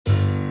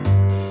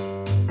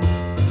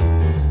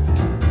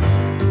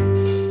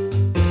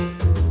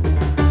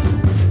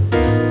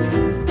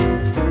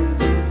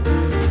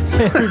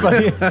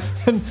everybody,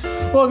 and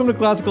welcome to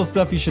Classical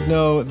Stuff You Should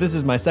Know. This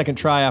is my second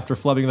try after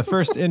flubbing the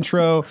first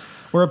intro.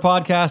 We're a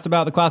podcast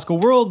about the classical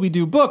world. We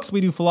do books,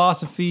 we do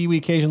philosophy, we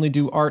occasionally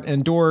do art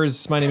and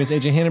doors. My name is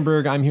AJ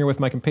Hannenberg. I'm here with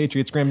my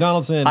compatriots Graeme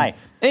Donaldson. Hi.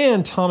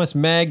 And Thomas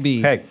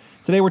Magby. Hey.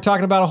 Today we're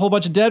talking about a whole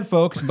bunch of dead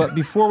folks, but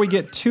before we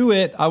get to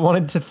it, I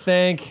wanted to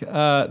thank,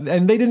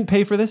 and they didn't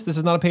pay for this. This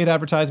is not a paid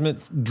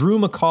advertisement. Drew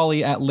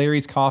McCauley at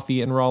Larry's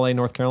Coffee in Raleigh,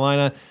 North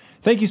Carolina.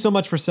 Thank you so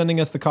much for sending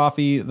us the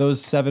coffee,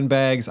 those 7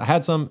 bags. I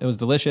had some. It was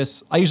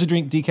delicious. I usually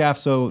drink decaf,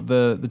 so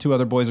the 2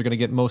 other boys are going to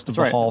get most of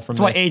the haul from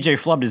That's this. why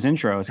AJ flubbed his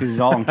intros, because he's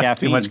all on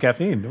caffeine. Too much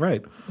caffeine,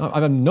 right.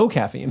 I have no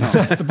caffeine.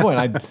 That's the point.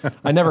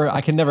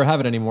 I can never have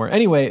it anymore.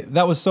 Anyway,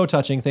 that was so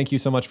touching. Thank you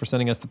so much for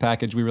sending us the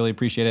package. We really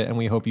appreciate it, and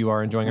we hope you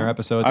are enjoying our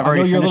episodes. I've I know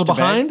already you're a little finished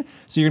a bag. behind,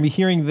 so you're going to be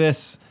hearing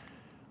this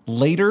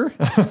later,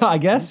 I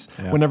guess,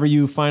 whenever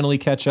you finally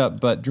catch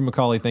up. But Drew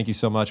McCauley, thank you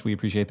so much. We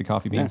appreciate the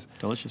coffee beans. Yeah,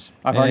 delicious.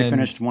 I've already And-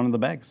 finished one of the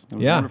bags. It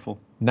was wonderful.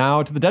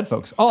 Now to the dead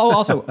folks. Oh,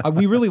 also,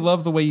 we really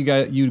love the way you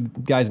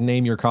guys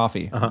name your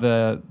coffee.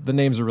 The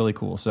names are really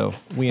cool, so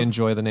we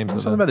enjoy the names.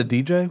 Something about a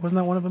DJ? Wasn't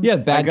that one of them? Yeah,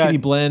 Bad got- Kitty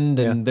Blend,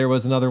 and Yeah. there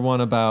was another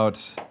one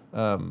about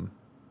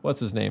what's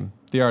his name?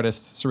 The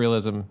artist,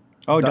 Surrealism.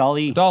 Oh,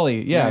 Dolly.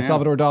 Dolly, yeah, Yeah.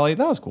 Salvador Dali.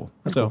 That was cool.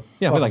 So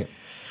yeah, we like it.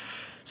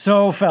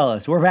 So,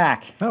 fellas, we're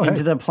back Oh,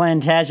 into hey. the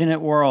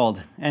Plantagenet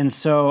world. And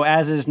so,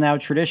 as is now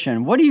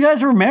tradition, what do you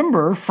guys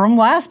remember from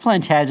last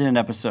Plantagenet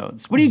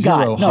episodes? What do you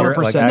Zero, got? No,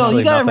 100%. no, you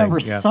Actually got to nothing, remember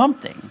yeah.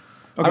 something.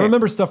 I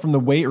remember stuff from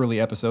the way early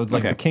episodes,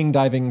 like Okay. the king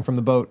diving from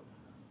the boat.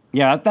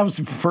 Yeah, that was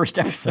the first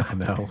episode.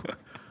 No.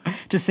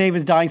 To save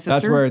his dying sister.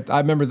 That's where I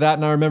remember that,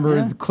 and I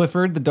remember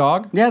Clifford the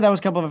dog. Yeah, that was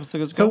a couple of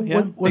episodes ago.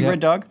 Yeah. was Big red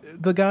dog.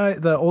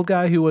 the old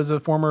guy who was a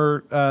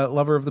former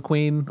lover of the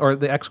queen, or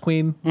the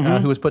ex-queen,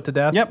 who was put to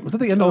death? Yep. Was that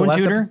the end of Owen the last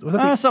Tudor. episode? Was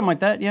that, Something like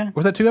that, yeah.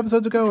 was that 2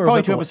 episodes ago? Or Probably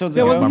was that 2 the- episodes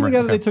Yeah, ago. wasn't he the guy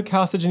that Okay. they took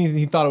hostage and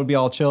he thought it would be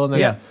all chill, and then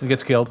Yeah, he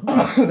gets killed.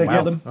 they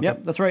killed him?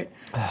 Yep, that's right.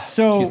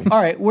 So,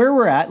 all right, where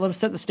we're at, let's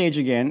set the stage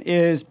again,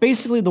 is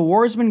basically the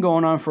war's been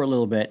going on for a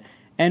little bit,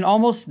 and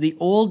almost the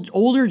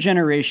older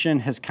generation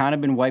has kind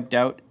of been wiped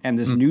out, and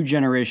this new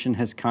generation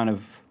has kind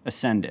of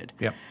ascended.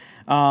 Yep.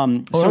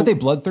 Oh, aren't they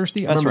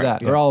bloodthirsty? I That's remember right,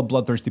 that. They're all a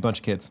bloodthirsty bunch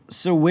of kids.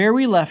 So where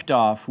we left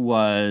off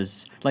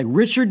was, like,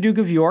 Richard, Duke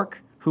of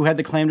York, who had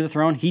the claim to the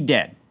throne, he's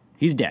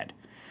dead.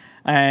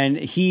 And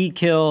he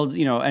killed,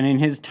 and in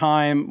his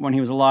time when he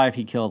was alive,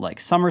 he killed, like,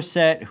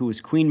 Somerset, who was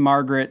Queen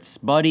Margaret's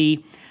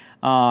buddy.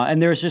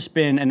 And there's just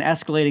been an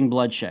escalating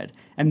bloodshed.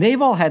 And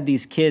they've all had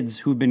these kids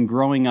who've been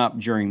growing up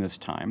during this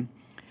time.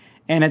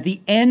 And at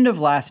the end of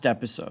last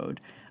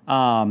episode,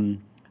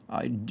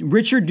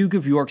 Richard, Duke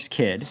of York's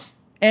kid,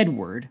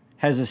 Edward,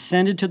 has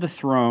ascended to the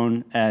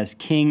throne as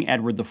King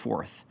Edward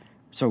IV.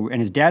 So, and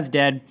his dad's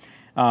dead,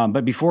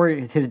 but before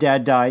his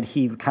dad died,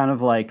 he kind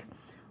of like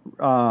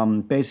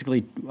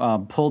basically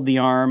pulled the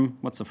arm.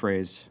 What's the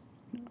phrase?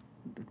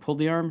 Pulled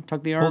the arm,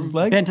 tugged the arm, Pulled his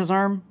leg? bent his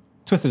arm.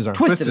 Twisted his arm.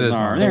 Twisted his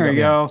arm. There we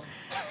go.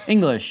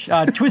 English.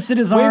 Twisted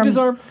his arm. Waved his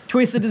arm.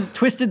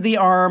 Twisted the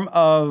arm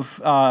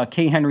of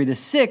King Henry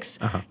VI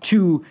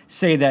to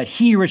say that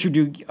he, Richard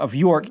Duke of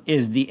York,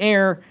 is the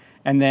heir,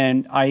 and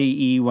then,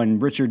 i.e., when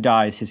Richard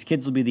dies, his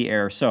kids will be the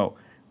heir. So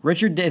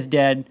Richard is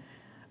dead.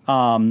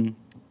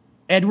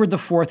 Edward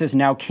IV is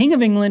now King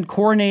of England,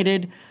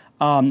 coronated.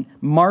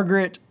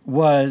 Margaret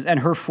and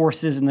her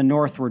forces in the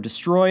north were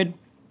destroyed.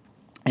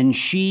 And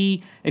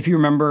she, if you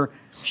remember,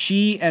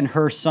 she and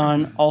her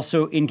son,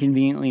 also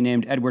inconveniently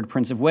named Edward,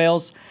 Prince of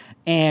Wales,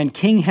 and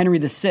King Henry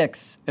VI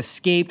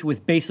escaped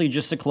with basically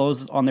just the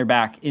clothes on their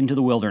back into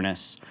the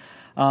wilderness.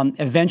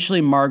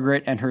 Eventually,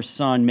 Margaret and her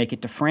son make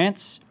it to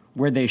France,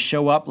 where they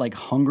show up like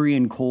hungry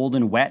and cold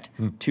and wet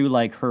to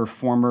like her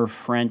former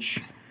French,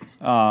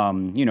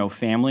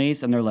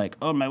 families, and they're like,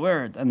 "Oh my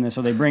word!" And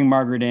so they bring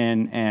Margaret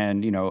in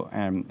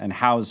and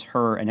house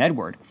her and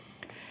Edward.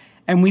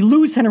 And we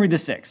lose Henry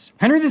VI.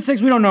 Henry VI,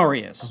 we don't know where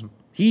he is.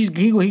 He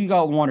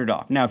got wandered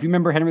off. Now, if you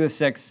remember Henry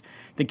VI,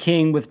 the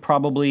king with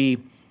probably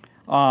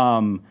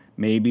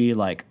maybe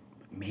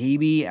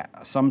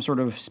some sort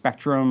of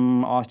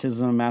spectrum,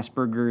 autism,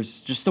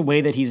 Asperger's, just the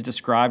way that he's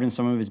described and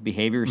some of his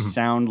behaviors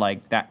sound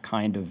like that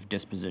kind of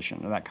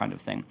disposition or that kind of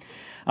thing.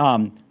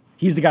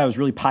 He's the guy who was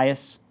really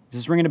pious. Is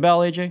this ringing a bell,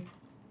 AJ?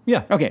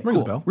 Yeah. Okay,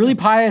 Rings a cool. bell. Really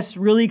pious,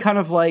 really kind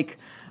of like,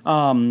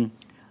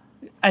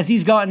 as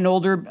he's gotten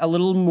older, a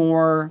little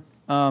more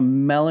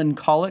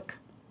melancholic,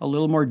 a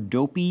little more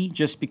dopey,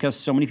 just because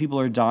so many people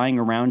are dying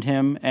around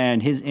him,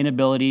 and his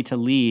inability to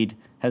lead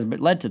has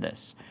led to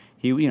this.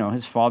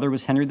 His father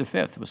was Henry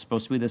V, was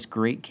supposed to be this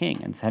great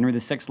king, and Henry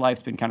VI's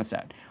life's been kind of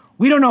sad.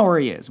 We don't know where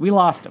he is. We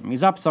lost him.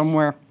 He's up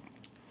somewhere.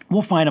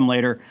 We'll find him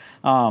later.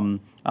 Turns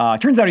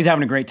out he's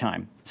having a great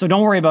time. So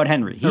don't worry about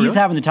Henry. He's really?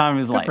 having the time of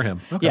his life. for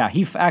him. Okay. Yeah,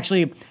 he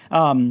actually... Is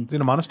he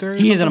in a monastery?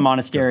 He is in a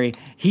monastery.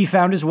 He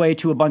found his way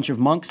to a bunch of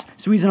monks.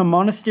 So he's in a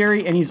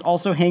monastery, and he's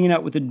also hanging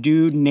out with a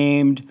dude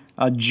named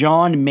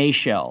John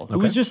Mayshell, who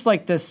was just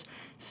like this,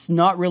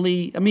 not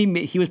really,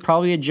 he was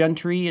probably a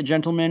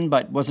gentleman,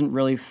 but wasn't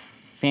really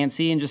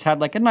fancy and just had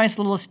like a nice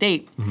little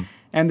estate.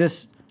 And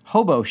this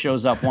hobo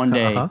shows up one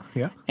day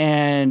yeah.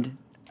 and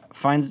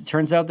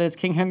turns out that it's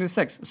King Henry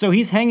VI. So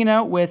he's hanging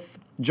out with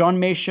John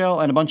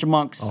Mayshell and a bunch of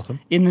monks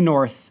in the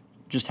north,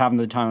 just having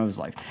the time of his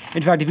life.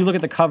 In fact, if you look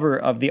at the cover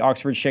of the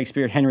Oxford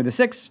Shakespeare Henry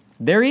VI,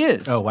 there he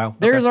is. Oh, wow.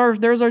 There's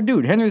our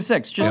dude, Henry VI.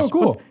 Just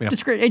cool.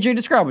 AJ,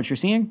 describe what you're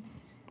seeing.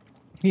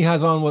 He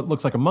has on what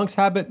looks like a monk's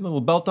habit, a little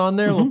belt on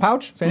there, a little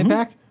pouch, fanny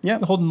pack. Yeah.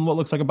 Holding what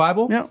looks like a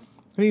Bible. Yeah.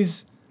 And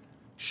he's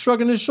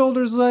shrugging his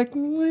shoulders like,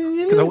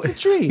 it's a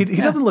tree.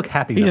 He doesn't look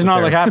happy. He does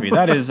not look happy.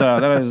 That's an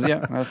He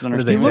He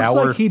understatement. looks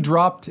dour. like he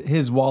dropped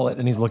his wallet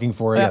and he's looking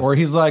for it. Yes. Or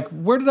he's like,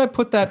 where did I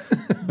put that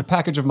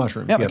package of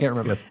mushrooms? I Yes, can't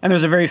remember. yes. And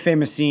there's a very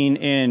famous scene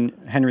in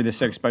Henry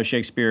VI by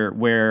Shakespeare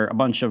where a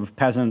bunch of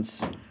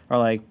peasants are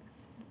like,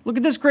 look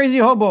at this crazy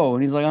hobo.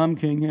 And he's like, I'm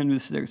King Henry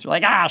VI. They're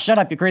like, shut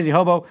up, you crazy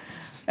hobo.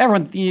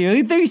 Everyone,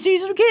 he thinks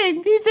he's the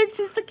king. He thinks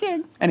he's the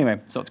king. Anyway,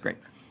 so it's great.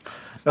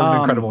 That was an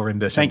incredible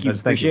rendition. thank you.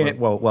 Thank Appreciate you. it.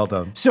 Well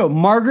done. So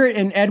Margaret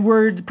and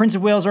Edward, Prince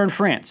of Wales, are in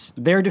France.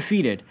 They're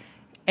defeated.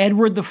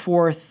 Edward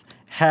IV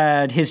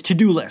had his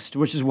to-do list,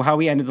 which is how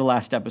we ended the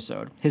last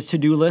episode. His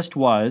to-do list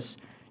was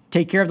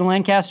take care of the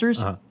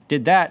Lancasters.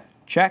 Did that.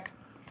 Check.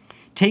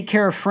 Take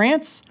care of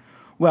France.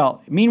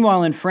 Well,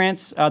 meanwhile in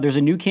France, there's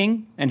a new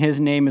king, and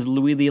his name is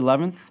Louis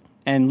XI.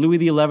 And Louis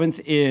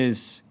XI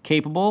is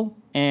capable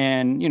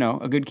and,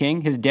 a good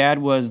king. His dad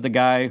was the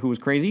guy who was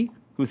crazy,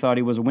 who thought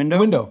he was a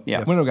window.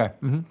 Yeah. Window guy.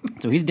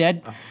 So he's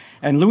dead.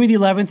 And Louis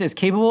XI is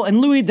capable, and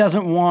Louis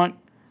doesn't want...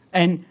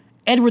 And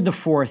Edward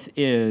IV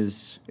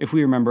is, if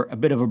we remember, a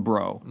bit of a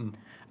bro.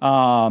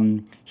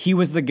 He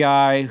was the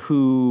guy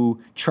who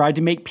tried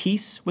to make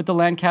peace with the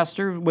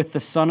Lancaster, with the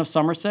son of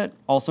Somerset,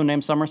 also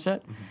named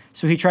Somerset.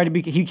 So he tried to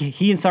be...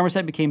 He and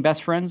Somerset became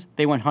best friends.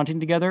 They went hunting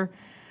together.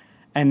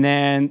 And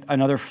then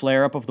another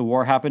flare-up of the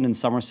war happened, and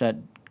Somerset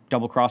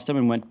double-crossed him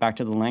and went back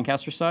to the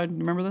Lancaster side.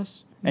 Remember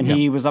this? And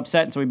he was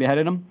upset, and so he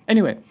beheaded him.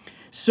 Anyway,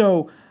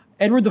 so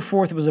Edward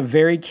IV was a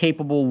very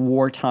capable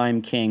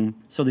wartime king.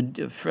 So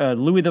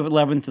Louis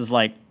XI is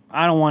like,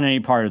 I don't want any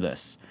part of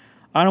this.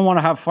 I don't want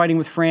to have fighting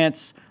with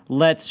France.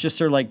 Let's just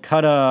sort of like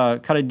cut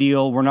a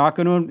deal. We're not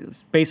going to,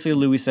 basically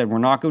Louis said, we're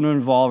not going to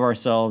involve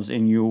ourselves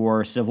in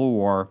your civil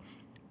war.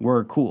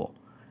 We're cool.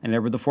 And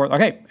Edward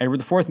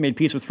IV made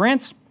peace with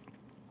France.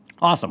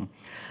 Awesome.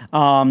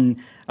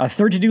 A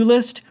third to-do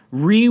list,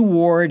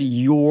 reward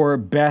your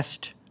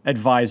best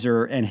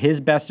advisor, and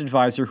his best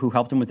advisor who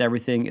helped him with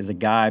everything is a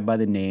guy by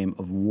the name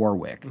of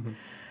Warwick.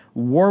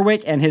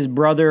 Warwick and his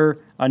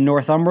brother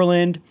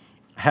Northumberland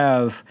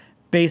have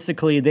they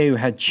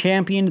had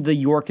championed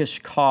the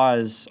Yorkish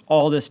cause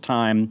all this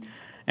time,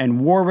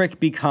 and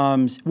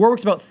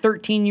Warwick's about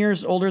 13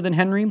 years older than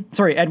Henry.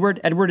 Sorry, Edward.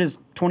 Edward is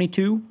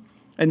 22.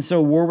 And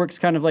so Warwick's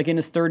kind of like in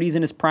his 30s,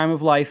 in his prime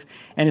of life,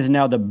 and is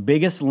now the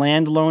biggest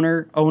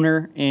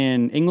owner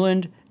in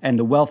England and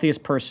the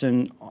wealthiest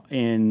person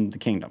in the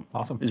kingdom.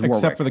 Awesome. Is Warwick.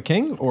 Except for the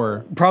king,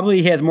 or?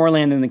 Probably he has more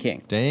land than the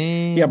king.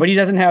 Dang. Yeah, but he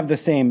doesn't have the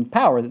same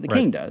power that the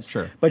king does.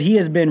 Sure. But he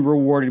has been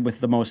rewarded with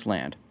the most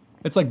land.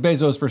 It's like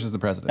Bezos versus the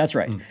president. That's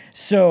right.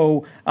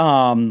 So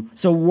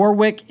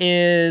Warwick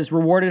is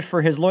rewarded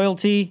for his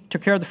loyalty,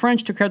 took care of the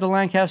French, took care of the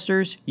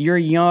Lancasters. You're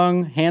a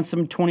young,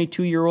 handsome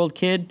 22-year-old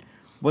kid.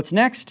 What's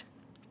next?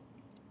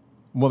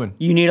 Woman.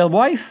 You need a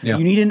wife. Yeah.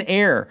 You need an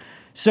heir.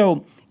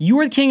 So you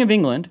are the king of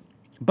England,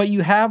 but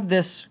you have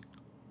this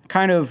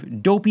kind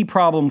of dopey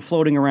problem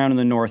floating around in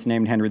the north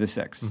named Henry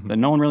VI that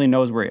no one really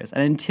knows where he is.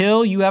 And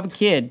until you have a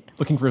kid...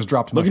 Looking for his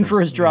dropped Looking for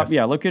his drop, Yes.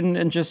 yeah. Looking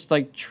and just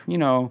like, I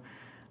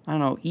don't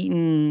know,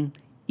 eating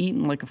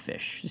like a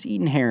fish. Just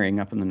eating herring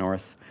up in the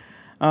north.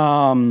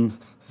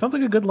 Sounds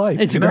like a good life.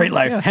 It's a great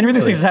life. Yeah, Henry VI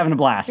seriously. is having a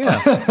blast.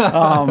 Yeah. That's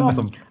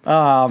awesome.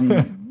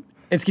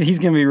 He's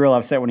going to be real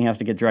upset when he has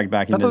to get dragged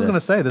back into That's what I was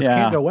this. going to say. This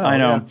can't go well. I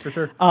know. Yeah, for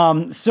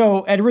sure.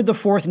 So Edward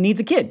IV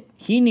needs a kid.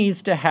 He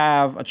needs to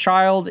have a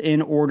child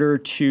in order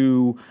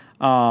to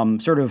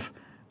sort of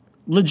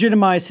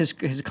legitimize his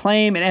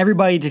claim and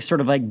everybody to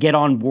sort of like get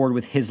on board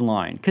with his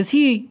line, because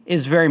he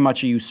is very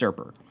much a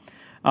usurper.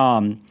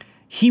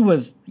 He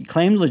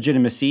claimed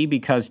legitimacy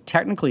because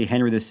technically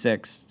Henry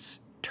VI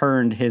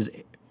turned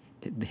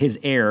his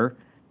heir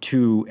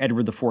to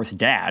Edward IV's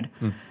dad,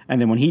 and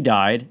then when he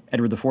died,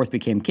 Edward IV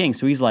became king.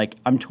 So he's like,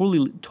 I'm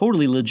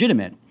totally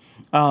legitimate.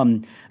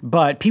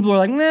 But people are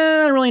like, I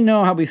don't really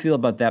know how we feel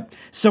about that.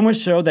 So much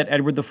so that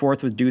Edward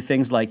IV would do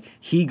things like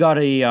he got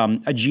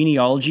a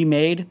genealogy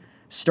made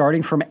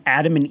starting from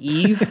Adam and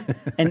Eve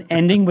and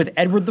ending with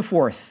Edward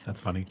IV. That's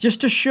funny.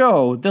 Just to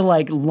show the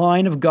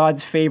line of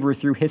God's favor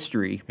through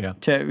history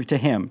to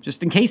him,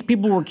 just in case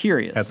people were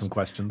curious. Had some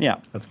questions. Yeah.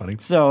 That's funny.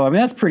 So,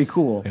 that's pretty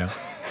cool. Yeah.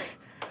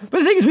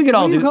 But the thing is, we could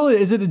all What do do... you call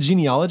it? Is it a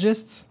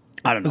genealogist?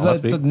 I don't know. Is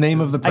Must that be. the name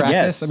of the practice?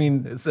 guess. I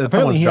mean, It's apparently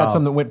someone's he had job.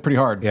 some that went pretty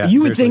hard. Yeah.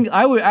 You would seriously.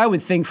 think I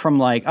would think from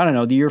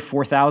the year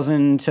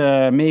 4000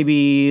 to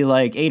maybe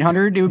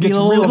 800 it would be Gets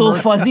a little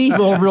murky- fuzzy. A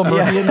little real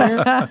murky in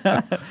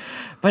there.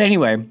 But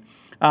anyway,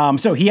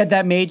 so he had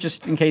that made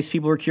just in case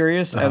people were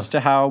curious as to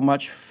how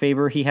much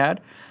favor he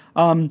had.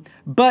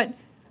 But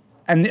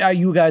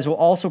you guys will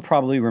also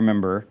probably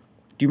remember.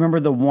 Do you remember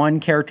the one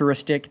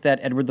characteristic that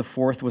Edward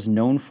IV was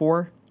known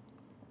for?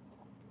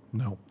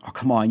 No. Oh,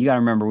 come on. You got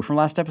to remember. From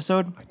last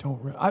episode? I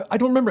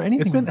don't remember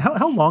anything. It's been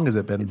how long has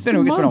it been? It's been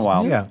a months,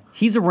 while. man. Yeah.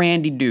 He's a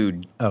randy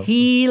dude. Oh.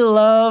 He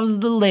loves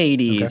the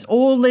ladies. Okay.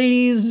 Old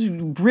ladies,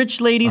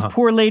 rich ladies,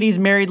 poor ladies,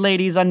 married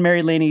ladies,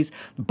 unmarried ladies,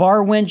 bar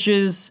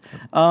wenches,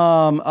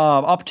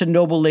 up to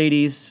noble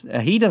ladies.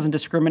 He doesn't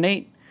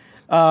discriminate.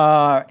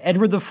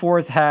 Edward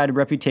IV had a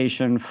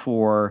reputation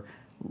for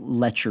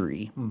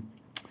lechery.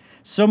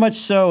 So much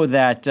so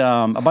that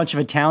a bunch of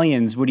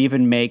Italians would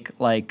even make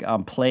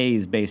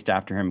plays based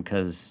after him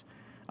because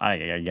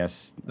I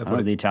guess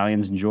the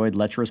Italians enjoyed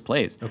lecherous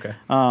plays. Okay.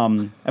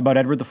 About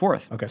Edward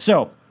IV. Okay.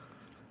 So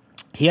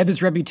he had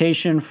this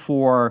reputation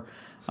for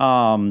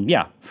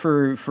let's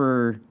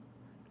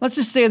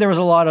just say there was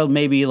a lot of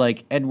maybe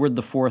like Edward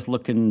IV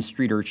looking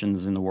street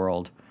urchins in the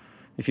world,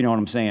 if you know what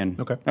I'm saying.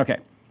 Okay. Okay.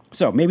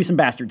 So maybe some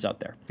bastards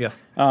out there.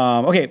 Yes.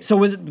 Okay, so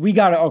we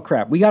got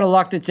to, we got to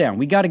lock this down.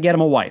 We got to get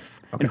him a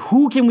wife. Okay. And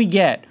who can we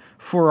get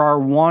for our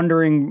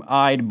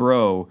wandering-eyed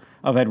bro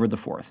of Edward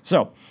IV?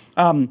 So,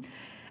 and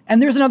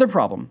there's another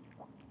problem.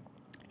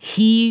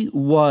 He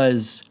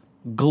was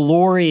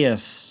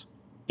glorious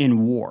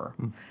in war.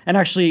 And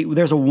actually,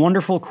 there's a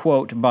wonderful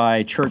quote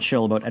by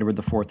Churchill about Edward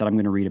IV that I'm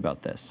going to read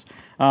about this.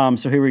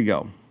 So here we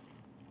go.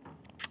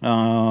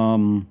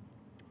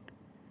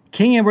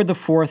 King Edward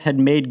IV had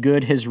made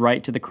good his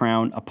right to the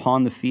crown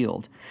upon the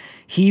field.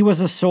 He was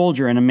a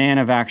soldier and a man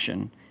of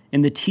action.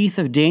 In the teeth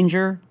of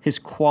danger, his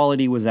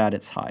quality was at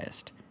its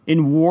highest.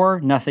 In war,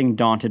 nothing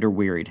daunted or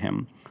wearied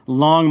him.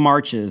 Long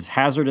marches,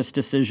 hazardous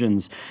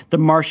decisions, the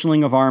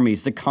marshalling of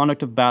armies, the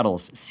conduct of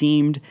battles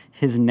seemed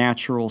his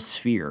natural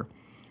sphere.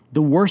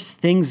 The worse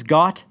things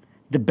got,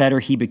 the better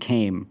he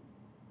became.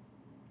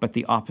 But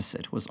the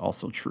opposite was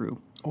also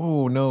true.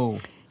 Oh, no.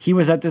 He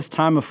was at this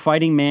time a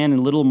fighting man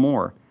and little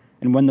more.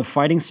 And when the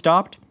fighting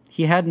stopped,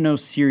 he had no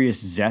serious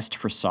zest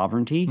for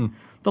sovereignty.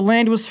 The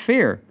land was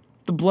fair.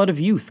 The blood of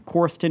youth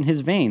coursed in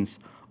his veins.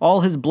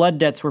 All his blood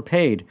debts were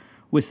paid.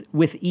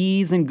 With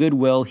ease and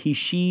goodwill, he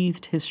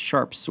sheathed his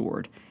sharp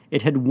sword.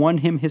 It had won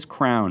him his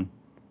crown.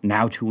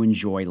 Now to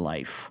enjoy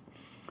life.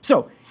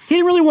 So, he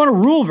didn't really want to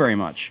rule very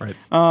much. Right.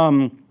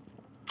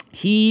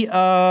 He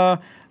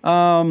wasn't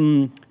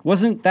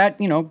that,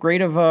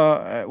 great of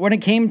a... when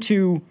it came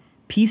to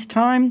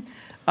peacetime...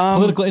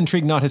 Political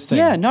intrigue, not his thing.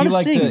 Yeah, not his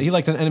thing. He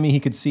liked an enemy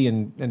he could see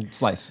and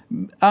slice.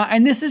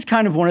 And this is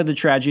kind of one of the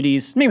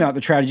tragedies, maybe not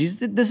the tragedies,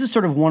 this is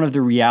sort of one of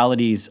the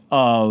realities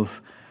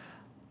of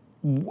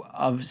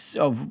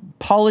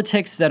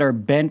politics that are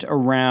bent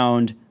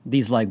around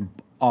these bonds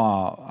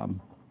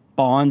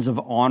of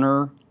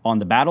honor on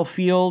the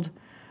battlefield.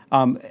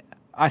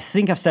 I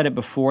think I've said it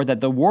before that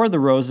the War of the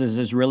Roses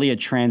is really a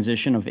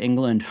transition of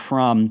England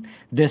from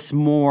this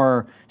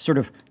more sort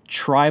of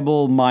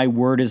tribal, my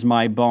word is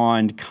my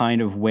bond kind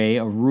of way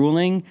of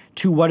ruling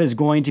to what is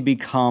going to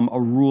become a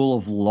rule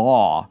of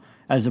law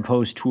as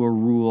opposed to a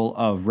rule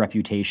of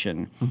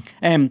reputation.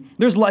 And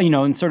there's,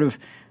 in sort of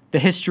the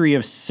history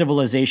of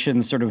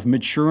civilization sort of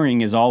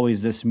maturing is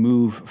always this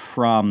move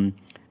from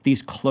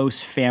these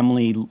close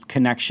family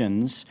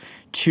connections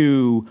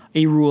to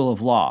a rule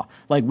of law.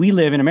 Like we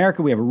live in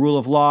America, we have a rule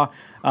of law.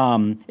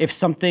 If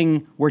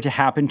something were to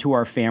happen to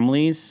our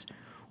families,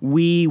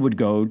 we would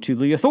go to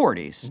the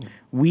authorities.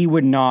 We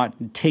would not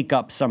take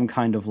up some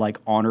kind of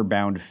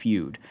honor-bound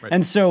feud. Right.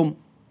 And so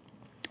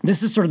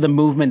this is sort of the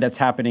movement that's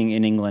happening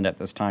in England at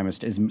this time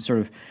is sort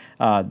of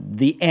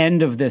the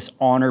end of this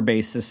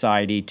honor-based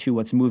society to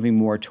what's moving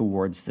more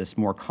towards this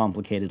more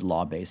complicated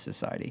law-based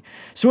society.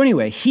 So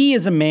anyway, he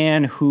is a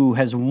man who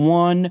has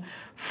won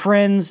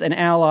friends and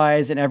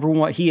allies and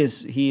everyone. He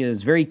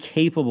is very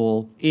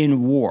capable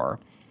in war,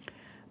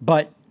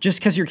 but just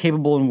because you're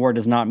capable in war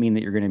does not mean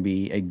that you're going to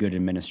be a good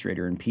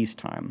administrator in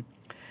peacetime.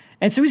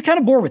 And so he's kind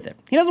of bored with it.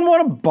 He doesn't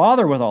want to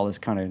bother with all this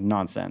kind of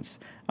nonsense.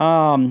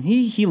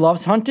 He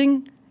loves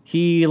hunting.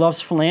 He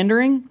loves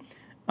philandering.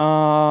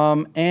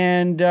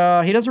 And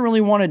he doesn't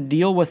really want to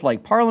deal with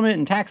Parliament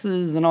and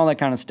taxes and all that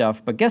kind of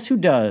stuff. But guess who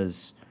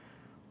does?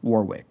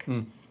 Warwick.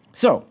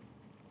 So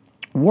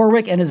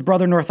Warwick and his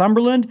brother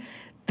Northumberland,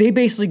 they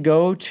basically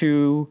go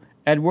to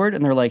Edward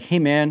and they're like, hey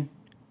man,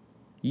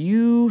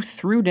 you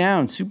threw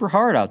down super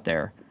hard out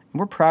there. And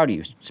we're proud of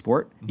you,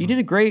 sport. You did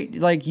a great,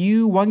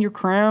 you won your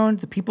crown.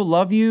 The people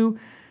love you.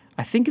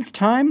 I think it's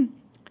time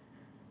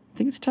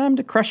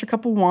to crush a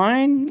cup of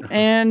wine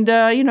and,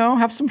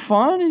 have some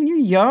fun. And you're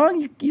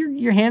young,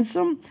 you're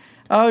handsome.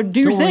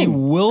 Do your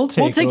thing. We'll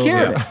take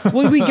care of it.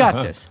 Well, we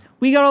got this.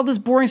 We got all this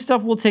boring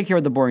stuff. We'll take care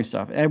of the boring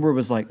stuff. And Edward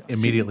was like...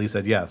 Immediately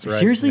said yes, right?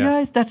 Seriously,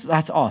 guys?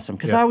 That's awesome,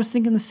 because I was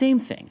thinking the same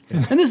thing.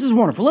 Yeah. And this is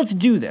wonderful. Let's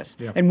do this.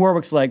 Yeah. And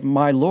Warwick's like,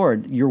 my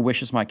lord, your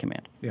wish is my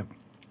command. Yeah.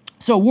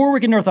 So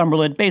Warwick and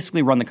Northumberland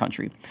basically run the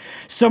country.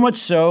 So much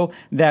so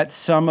that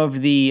some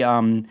of the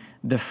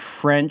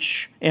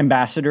French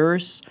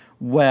ambassadors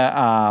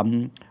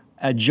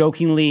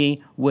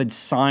jokingly would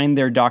sign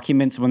their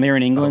documents when they were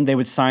in England. They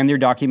would sign their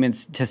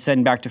documents to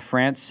send back to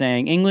France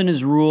saying, England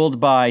is ruled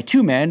by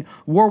two men,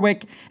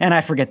 Warwick, and I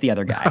forget the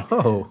other guy.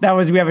 Oh.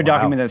 We have a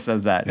document that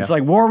says that. Yeah. It's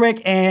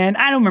Warwick and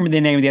I don't remember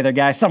the name of the other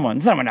guy,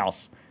 someone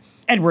else.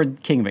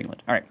 Edward, King of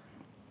England. All right.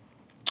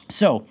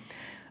 So,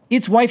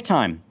 it's wife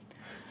time.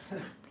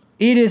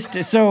 It is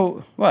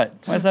so what?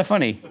 Why is that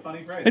funny? It's a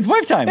funny phrase. It's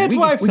wife time. It's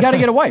wife time. We got to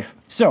get a wife.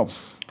 So,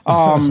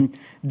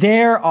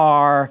 there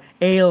are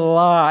a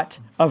lot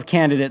of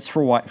candidates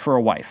for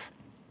a wife.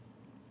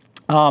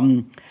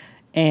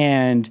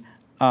 And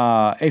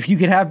if you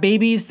could have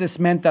babies, this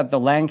meant that the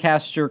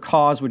Lancaster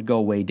cause would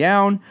go way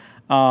down.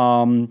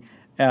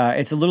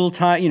 It's a little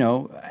time,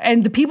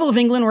 and the people of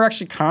England were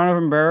actually kind of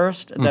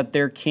embarrassed that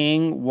their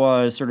king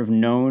was sort of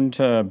known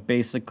to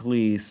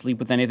basically sleep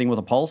with anything with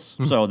a pulse.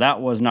 So that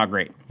was not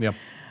great. Yep.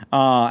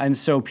 And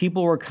so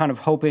people were kind of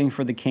hoping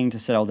for the king to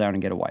settle down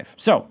and get a wife.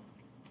 So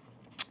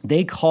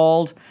they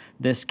called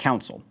this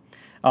council.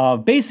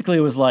 Basically,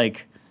 it was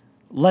like,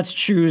 let's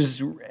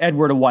choose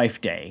Edward a wife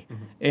day.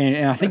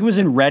 And I think it was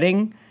in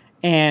Reading,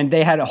 and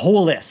they had a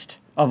whole list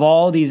of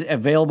all these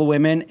available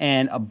women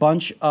and a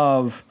bunch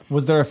of...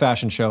 Was there a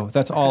fashion show?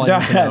 That's all I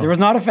need to know. There was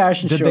not a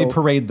fashion show. Did they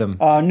parade them?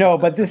 No,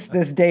 but this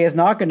day is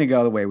not going to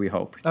go the way we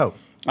hoped. Oh.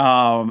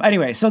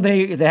 Anyway, so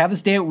they have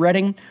this day at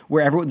Reading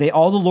where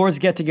all the lords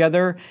get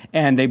together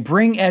and they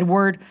bring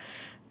Edward.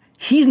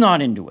 He's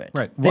not into it.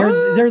 Right.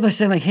 They're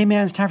saying like, hey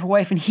man, it's time for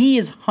wife. And he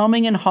is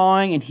humming and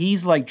hawing and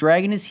he's like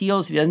dragging his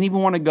heels. He doesn't even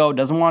want to go,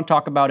 doesn't want to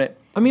talk about it.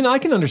 I mean, I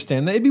can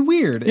understand that. It'd be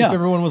weird if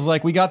everyone was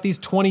like, we got these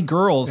 20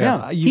 girls.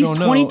 Yeah. You He's don't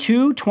know.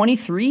 22,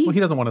 23. Well,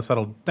 he doesn't want to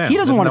settle down. He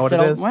doesn't want to know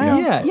settle. what it is.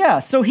 Well, yeah.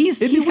 So he's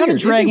It'd be kind of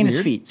weird. dragging It'd be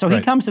his weird. feet. So he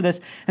Right. comes to this.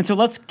 And so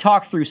let's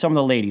talk through some of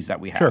the ladies that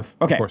we have. Sure.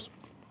 Okay. Of course.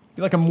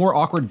 Be like a more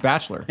awkward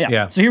bachelor.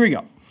 Yeah. So here we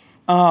go.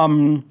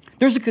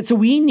 So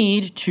we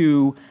need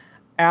to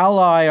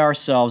ally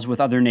ourselves with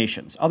other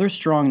nations, other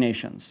strong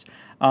nations.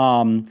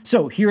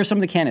 So here are some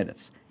of the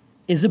candidates.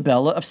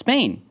 Isabella of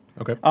Spain.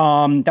 Okay.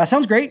 That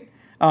sounds great.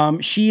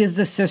 She is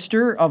the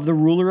sister of the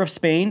ruler of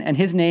Spain, and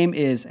his name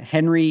is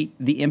Henry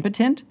the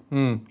Impotent.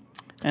 And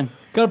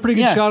Got a pretty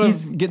good Yeah, shot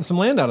he's- of getting some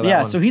land out of that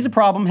yeah, one. so he's a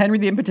problem. Henry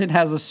the Impotent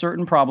has a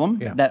certain problem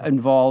Yeah. that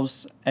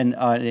involves an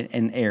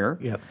heir.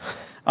 Yes.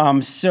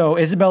 So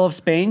Isabella of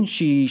Spain,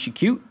 she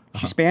cute,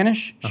 she's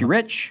Spanish, she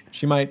rich.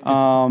 She might,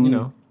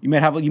 You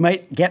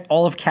might get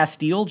all of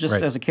Castile just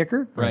Right. as a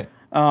kicker. Right.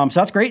 So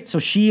that's great. So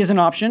she is an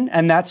option,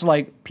 and that's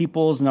like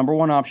people's number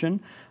one option.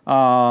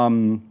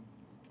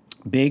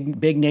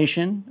 Big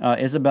nation.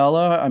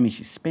 Isabella. I mean,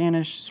 she's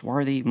Spanish,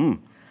 swarthy.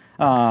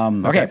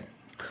 Okay.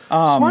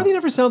 Swarthy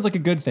never sounds like a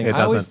good thing. It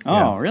I always, doesn't.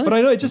 Yeah. Oh, really? But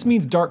I know it just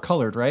means dark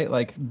colored, right?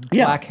 Like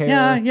black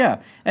hair. Yeah.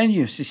 And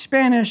she's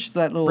Spanish.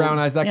 That little Brown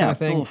eyes, that kind of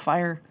thing. A little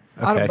fire.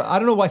 Okay. I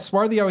don't know why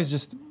swarthy always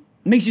just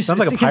Makes you Sounds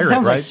like a because it pirate,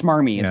 sounds like right?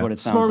 smarmy is Yeah. what it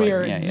sounds smarmy like.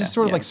 or Yeah, just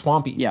sort of like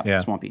swampy. Yeah, Yeah.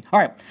 swampy. All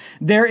right.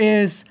 There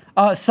is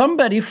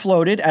somebody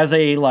floated as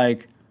a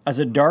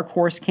dark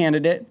horse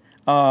candidate.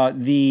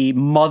 The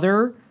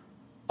mother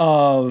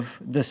of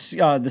the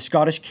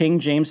Scottish King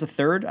James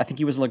III. I think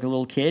he was like a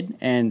little kid,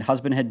 and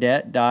husband had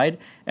died,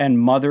 and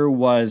mother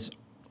was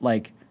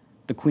like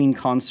the queen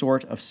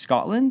consort of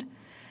Scotland.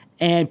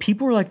 And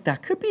people were like,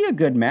 that could be a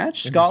good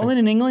match, Scotland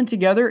and England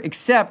together.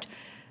 Except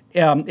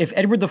if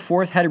Edward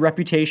IV had a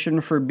reputation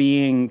for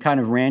being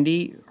kind of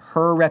randy,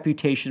 her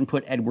reputation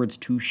put Edward's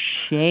to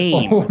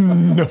shame. Oh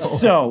no!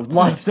 So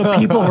lots of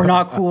people were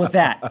not cool with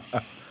that.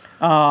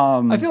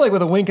 I feel like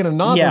with a wink and a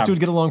nod, Yeah. those two would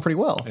get along pretty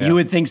well. You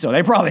would think so.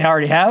 They probably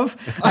already have.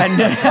 And,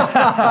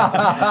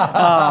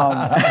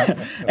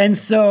 and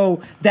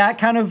so that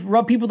kind of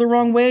rubbed people the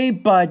wrong way.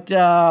 But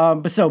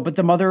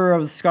the mother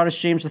of Scottish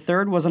James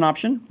III was an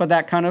option. But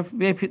that kind of,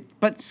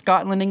 but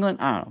Scotland, England,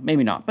 I don't know,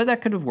 maybe not. But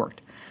that could have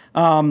worked.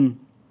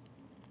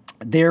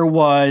 There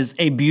was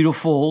a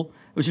beautiful,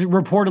 which is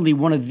reportedly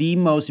one of the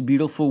most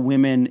beautiful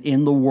women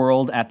in the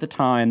world at the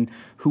time,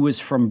 who was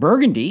from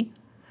Burgundy.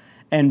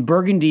 And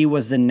Burgundy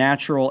was the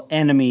natural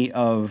enemy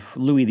of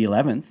Louis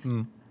XI.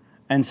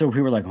 And so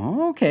we were like,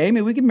 oh, okay,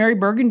 maybe we could marry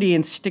Burgundy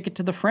and stick it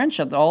to the French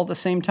all at the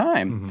same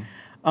time.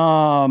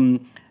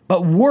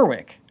 But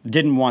Warwick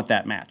didn't want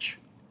that match.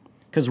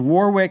 Because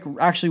Warwick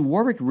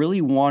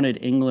really wanted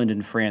England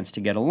and France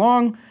to get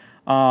along.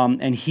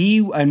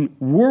 And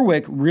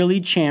Warwick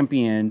really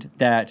championed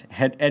that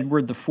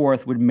Edward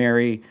IV would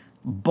marry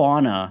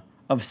Bona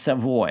of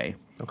Savoy.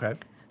 Okay.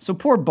 So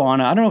poor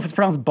Bona, I don't know if it's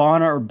pronounced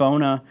Bona or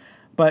Bona,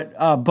 but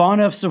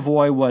Bona of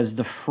Savoy was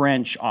the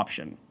French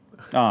option.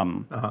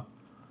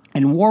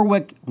 And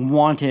Warwick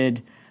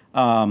wanted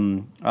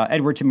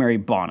Edward to marry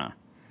Bona.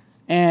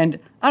 And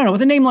I don't know,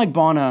 with a name like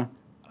Bona,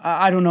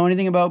 I don't know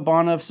anything about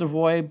Bona of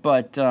Savoy,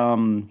 but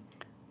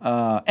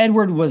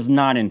Edward was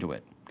not into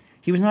it.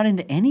 He was not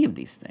into any of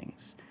these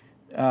things.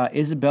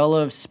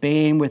 Isabella of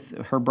Spain with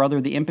her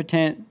brother, the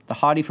Impotent, the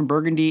hottie from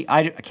Burgundy.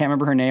 I can't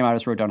remember her name. I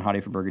just wrote down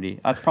hottie from Burgundy.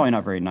 That's probably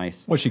not very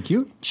nice. Was she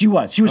cute? She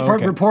was. She was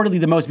okay. reportedly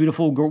the most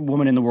beautiful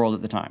woman in the world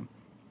at the time.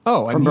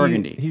 Oh, from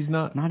Burgundy. He's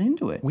not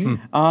into it.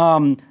 Weird.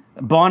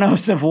 Bona of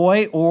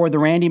Savoy or the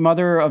randy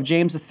mother of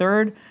James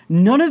III.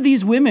 None of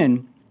these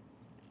women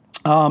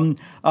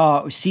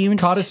seemed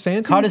caught his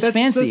fancy.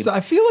 Fancy.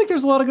 I feel like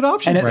there's a lot of good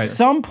options. And at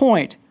some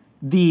point,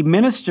 the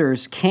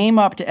ministers came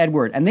up to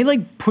Edward and they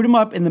like put him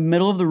up in the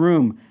middle of the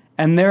room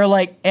and they're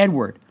like,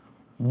 Edward,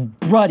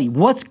 buddy,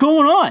 what's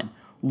going on?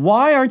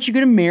 Why aren't you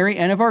going to marry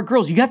any of our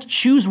girls? You have to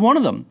choose one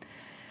of them.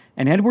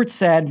 And Edward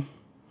said,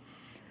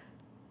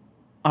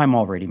 I'm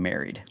already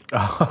married.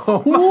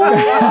 Bombshell.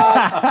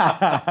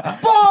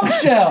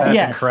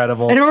 Yes.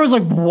 incredible. And everyone was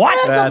like,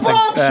 what? That's a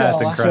bombshell.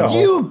 That's incredible.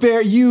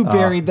 You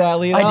buried that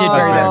lead. I did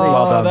bury that lead.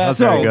 Well done. That's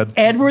very So good.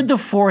 Edward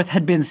IV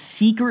had been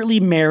secretly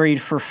married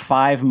for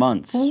 5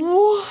 months.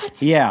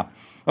 What? Yeah.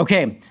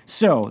 Okay,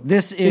 so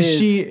this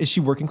Is she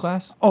working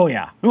class? Oh,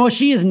 yeah. Well,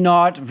 she is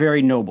not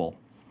very noble.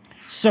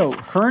 So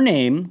her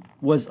name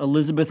was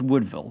Elizabeth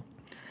Woodville.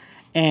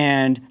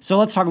 And so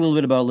let's talk a little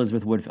bit about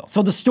Elizabeth Woodville.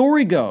 So the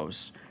story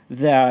goes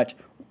that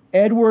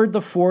Edward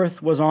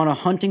IV was on a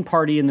hunting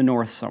party in the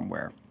north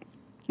somewhere.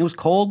 It was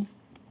cold.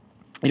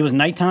 It was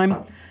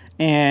nighttime.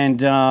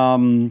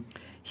 And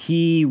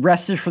he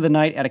rested for the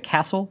night at a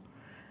castle.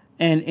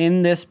 And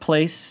in this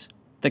place,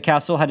 the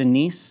castle had a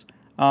niece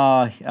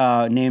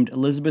named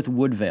Elizabeth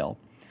Woodville.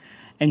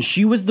 And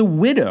she was the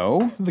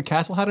widow. The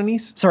castle had a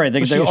niece? Sorry,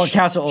 the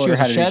castle she owner was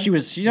a had a niece. shed? She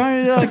was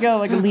like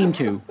a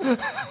lean-to.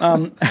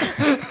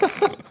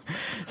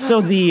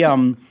 So the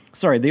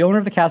owner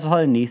of the castle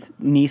had a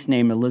niece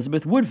named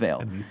Elizabeth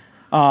Woodville.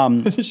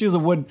 She was a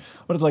wood.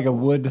 What is it, like a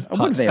wood? A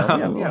Woodville.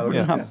 Yeah,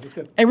 Yeah, that's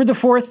good. Edward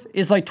IV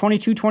is like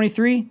 22,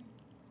 23.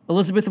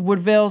 Elizabeth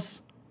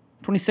Woodville's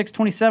 26,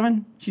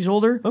 27. She's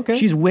older. Okay.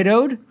 She's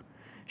widowed.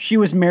 She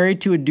was married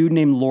to a dude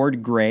named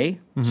Lord Grey,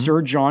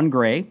 Sir John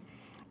Grey,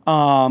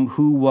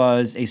 who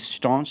was a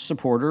staunch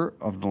supporter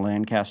of the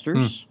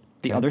Lancasters,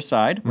 the other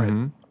side.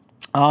 Right.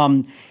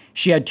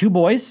 She had 2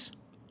 boys,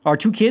 or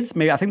 2 kids,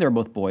 maybe I think they were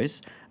both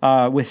boys,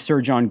 with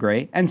Sir John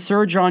Grey. And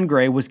Sir John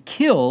Grey was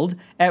killed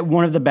at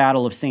one of the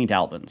Battle of St.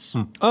 Albans.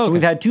 Oh, So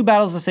we've had 2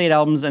 battles of St.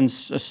 Albans, and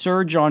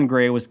Sir John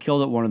Grey was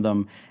killed at one of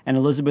them, and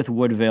Elizabeth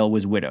Woodville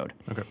was widowed.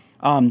 Okay.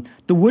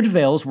 The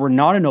Woodvilles were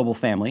not a noble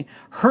family.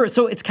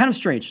 So it's kind of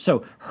strange.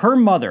 So her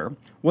mother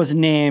was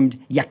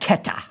named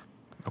Yaketa.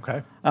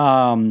 Okay.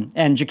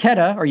 And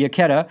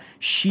Yaketa,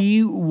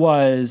 she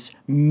was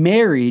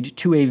married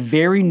to a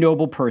very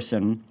noble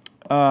person.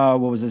 What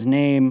was his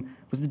name?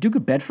 Was it the Duke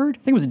of Bedford? I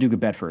think it was the Duke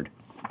of Bedford.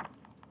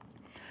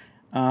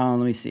 Let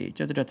me see.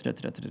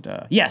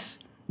 Yes,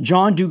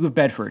 John, Duke of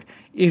Bedford.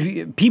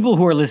 If people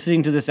who are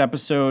listening to this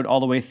episode all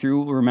the way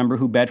through will remember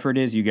who Bedford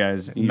is, you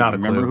guys Not a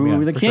remember clue. who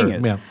Yeah, the for king sure.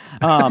 is. Yeah.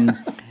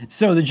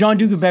 So the John,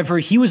 Duke of Bedford,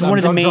 he was one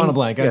of the I'm main. drawing a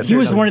blank. He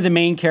was one of the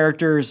main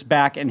characters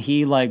back, and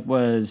he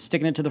was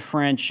sticking it to the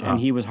French, and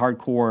he was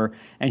hardcore.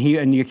 And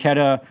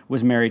Yaketa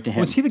was married to him.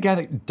 Was he the guy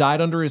that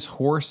died under his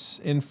horse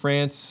in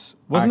France?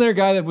 Wasn't there a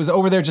guy that was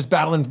over there just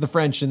battling the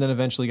French and then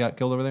eventually got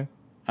killed over there?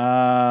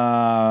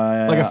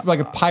 Like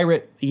a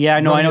pirate. Yeah,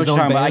 no, I know what you're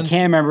talking about. I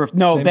can't remember.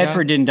 Same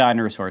Bedford guy? didn't die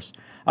under his horse.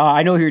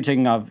 I know who you're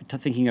thinking of,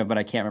 but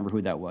I can't remember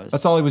who that was.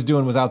 That's all he was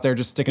doing was out there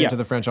just sticking it to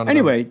the French on his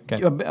Anyway,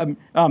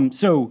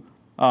 own.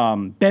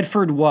 Okay.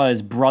 Bedford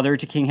was brother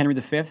to King Henry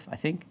V, I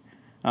think.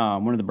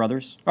 One of the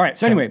brothers. All right,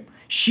 so anyway,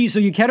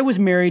 Yaketa was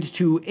married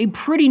to a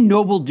pretty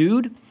noble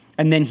dude,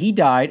 and then he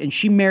died, and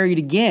she married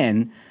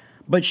again,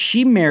 but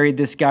she married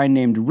this guy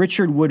named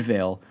Richard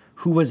Woodville,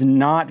 who was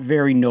not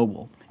very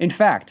noble. In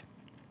fact,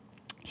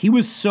 he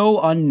was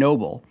so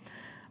unnoble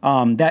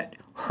that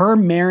her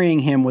marrying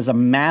him was a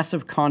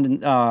massive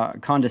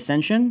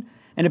condescension.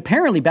 And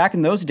apparently, back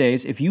in those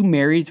days, if you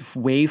married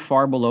way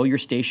far below your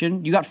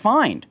station, you got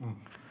fined.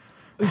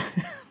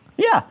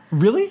 Yeah.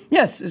 Really?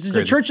 Yes.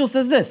 Churchill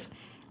says this.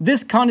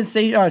 This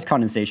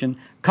condescension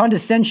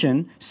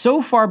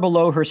so far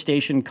below her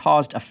station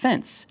caused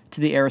offense to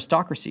the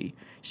aristocracy.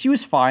 She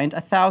was fined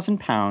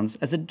 £1,000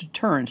 as a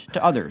deterrent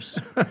to others.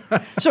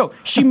 So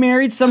she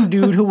married some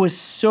dude who was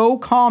so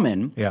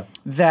common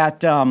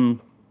that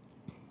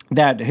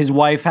that his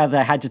wife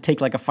had to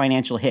take like a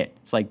financial hit.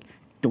 It's like,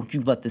 don't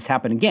you let this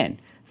happen again.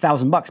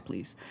 $1,000,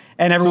 please.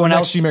 And everyone So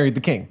else. she married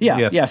the king. Yeah,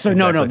 Yes, yeah. So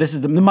exactly. no. This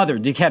is the mother.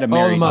 Yaketa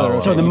married. the mother.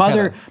 So Okay, the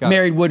mother Yaketa. Got it.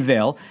 married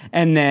Woodville,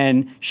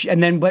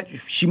 but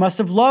she must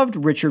have loved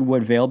Richard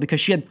Woodville because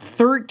she had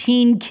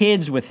 13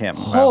 kids with him.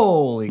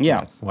 Holy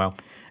Yeah. cats. Wow.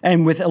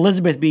 And with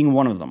Elizabeth being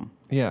one of them.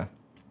 Yeah.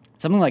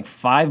 Something like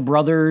 5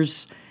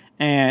 brothers,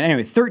 and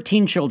anyway,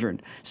 13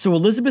 children. So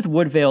Elizabeth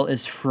Woodville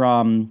is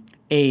from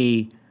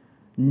there's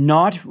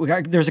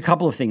a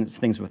couple of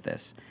things with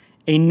this.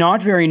 A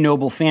not very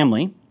noble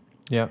family.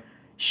 Yeah.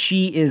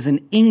 She is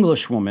an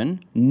English woman.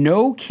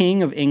 No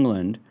king of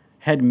England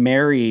had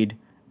married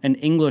an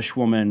English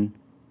woman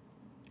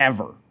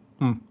ever.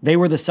 They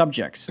were the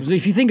subjects.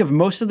 If you think of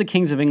most of the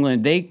kings of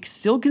England, they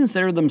still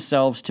consider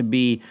themselves to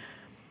be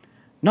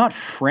not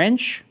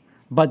French,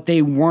 but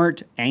they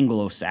weren't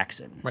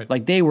Anglo-Saxon. Right.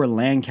 Like they were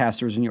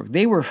Lancasters in York.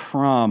 They were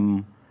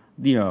from,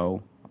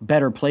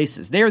 better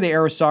places. They were the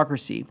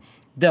aristocracy.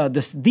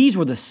 These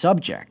were the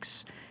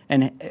subjects.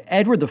 And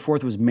Edward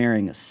IV was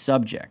marrying a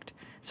subject.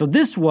 So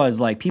this was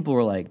like,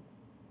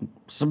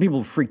 some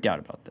people freaked out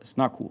about this.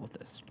 Not cool with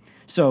this.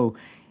 So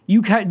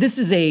this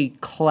is a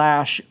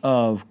clash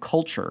of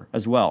culture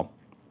as well.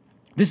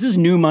 This is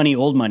new money,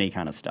 old money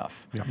kind of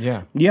stuff.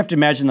 Yeah. You have to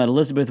imagine that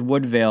Elizabeth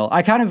Woodvale.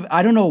 I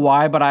don't know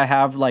why, but I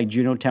have like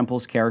Juno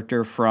Temple's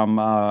character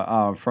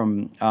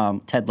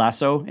from Ted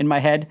Lasso in my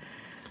head.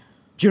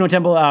 Juno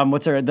Temple,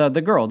 what's her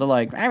the girl? The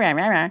like,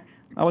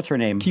 what's her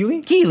name?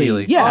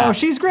 Keely? Yeah. Oh,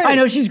 she's great. I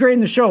know she's great in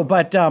the show,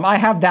 but I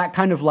have that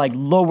kind of like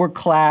lower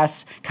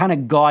class, kind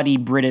of gaudy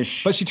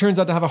British. But she turns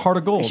out to have a heart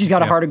of gold. She's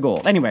got a heart of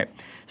gold. Anyway,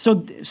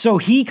 so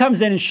he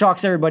comes in and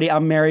shocks everybody.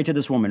 I'm married to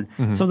this woman.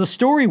 Mm-hmm. So the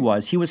story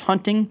was he was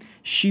hunting,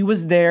 she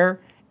was there,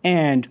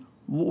 and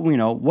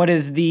what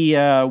is the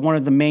one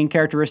of the main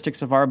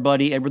characteristics of our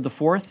buddy Edward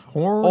IV?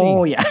 Horny.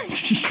 Oh yeah.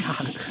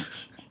 AJ.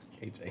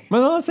 Am I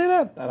not allowed to say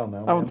that? I don't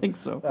know. I don't think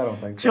so. I don't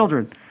think so.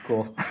 Children.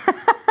 Cool.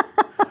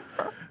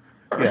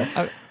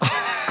 Yeah.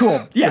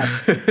 Cool.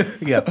 Yes.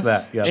 Yes,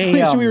 that.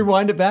 Yes. Should we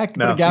rewind it back?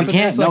 No. Put a gap We in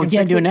there can't. so I No, we can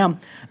can't fix do it now.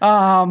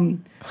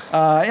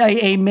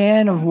 A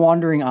man of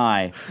wandering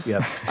eye.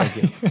 Yes. Thank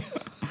you.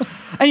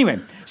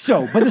 Anyway,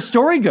 but the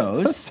story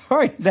goes.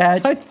 Sorry.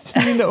 That I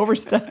didn't mean to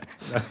overstep.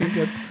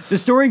 the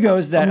story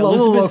goes that I'm a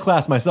little Elizabeth. low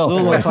class myself.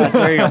 Little low anyways. class.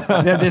 There you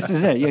go. This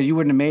is it. Yeah, you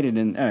wouldn't have made it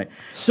in. All right.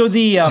 So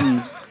the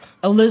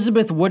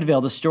Elizabeth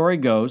Woodvale, the story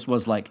goes,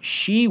 was like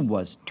she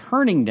was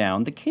turning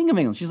down the King of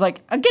England. She's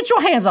like, "Get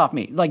your hands off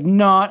me!" Like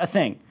not a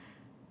thing.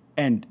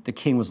 And the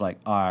king was like,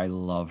 "I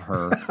love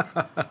her.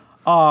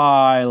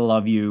 I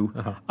love you."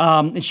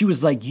 And she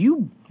was like,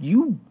 "You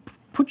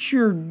put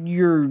your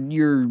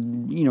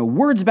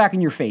words back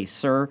in your face,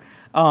 sir."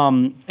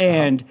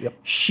 And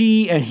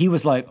he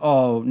was like,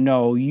 "Oh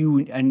no,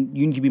 you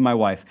need to be my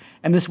wife."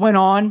 And this went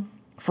on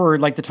for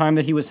like the time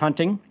that he was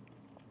hunting.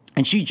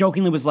 And she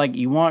jokingly was like,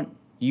 "You want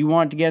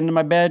to get into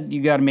my bed?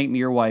 You got to make me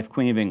your wife,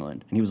 Queen of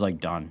England." And he was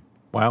like, "Done."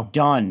 Wow.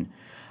 Done.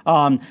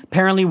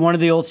 Apparently, one of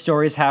the old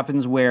stories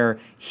happens where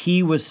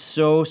he was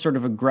so sort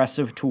of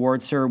aggressive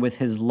towards her with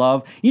his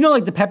love.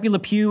 Like the Pepe Le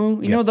Pew,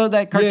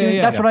 that cartoon?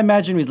 Yeah. That's what I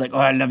imagine. He's like, "Oh,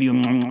 I love you."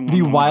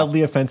 The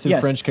wildly offensive Yes,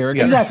 French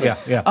character. Exactly.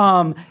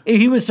 Yeah.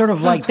 He was sort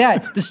of like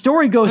that. The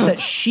story goes that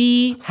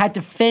she had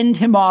to fend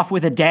him off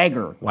with a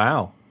dagger.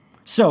 Wow.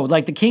 So,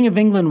 like, the King of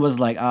England was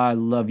like, "I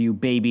love you,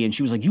 baby." And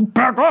she was like, "You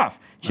back off."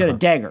 She had a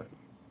dagger.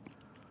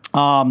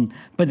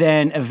 But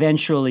then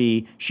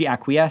eventually she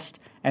acquiesced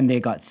and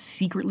they got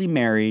secretly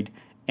married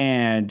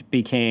and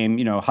became,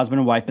 husband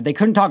and wife, but they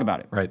couldn't talk about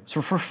it. Right.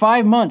 So for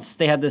 5 months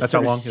they had this That's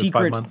sort how of long? It was 5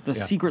 secret, months? Yeah.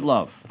 secret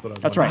love.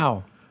 That's right.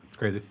 Wow. It's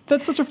crazy.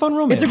 That's such a fun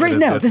romance. It's a great is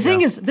now. good, The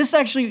thing yeah. is, this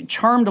actually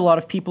charmed a lot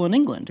of people in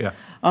England. Yeah.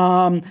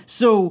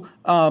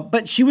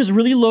 But she was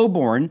really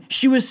lowborn.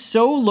 She was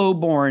so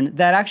lowborn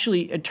that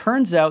actually it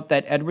turns out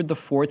that Edward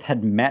IV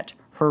had met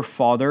her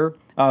father.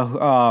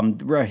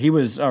 He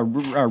was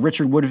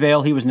Richard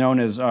Woodvale. He was known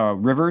as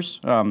Rivers.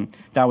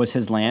 That was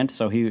his land.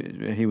 So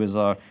he was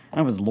I don't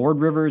know if it's Lord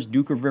Rivers,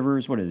 Duke of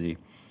Rivers. What is he?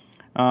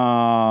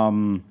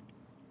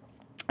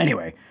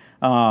 Anyway,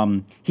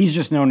 he's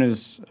just known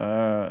as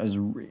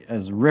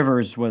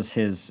Rivers was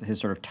his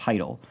sort of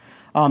title.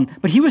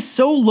 But he was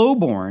so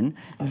lowborn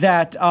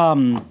that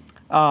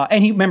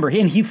and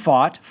he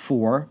fought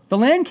for the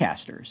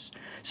Lancasters.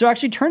 So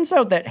actually, turns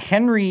out that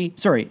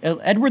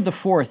Edward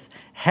IV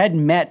had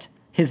met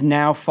his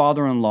now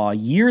father-in-law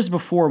years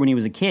before when he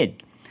was a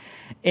kid.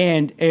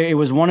 And it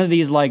was one of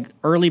these like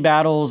early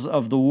battles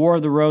of the War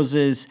of the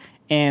Roses,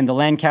 and the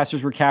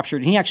Lancasters were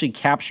captured. And he actually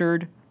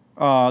captured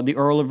the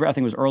Earl of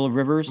Rivers.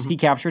 Mm-hmm. He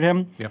captured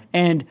him. Yeah.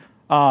 And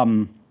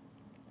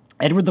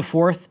Edward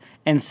IV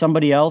and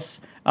somebody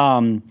else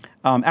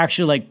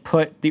actually like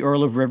put the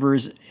Earl of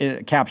Rivers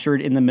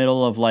captured in the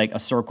middle of like a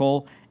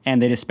circle, and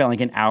they just spent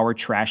like an hour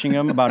trashing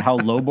him about how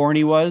lowborn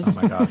he was.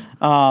 Oh my gosh.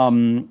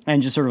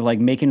 And just sort of like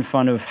making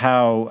fun of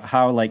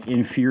how like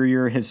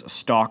inferior his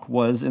stock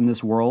was in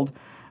this world.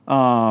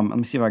 Let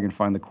me see if I can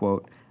find the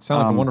quote.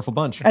 Sound like a wonderful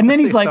bunch. And then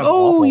he's like, sounds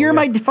 "Oh, awful, you're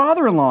yeah. my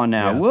father-in-law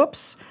now. Yeah.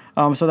 Whoops."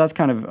 So that's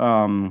kind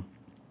of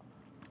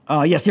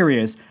yes, here he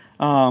is.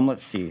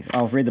 Let's see.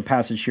 I'll read the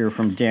passage here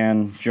from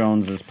Dan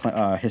Jones's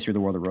History of the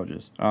War of the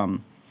Roses.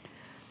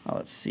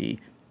 Let's see.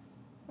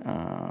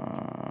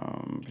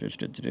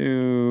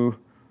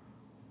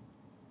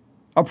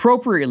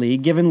 Appropriately,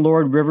 given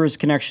Lord Rivers'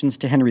 connections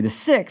to Henry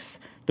VI,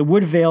 the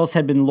Woodvales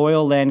had been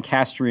loyal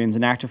Lancastrians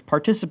and active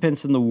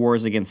participants in the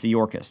wars against the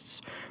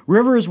Yorkists.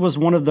 Rivers was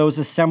one of those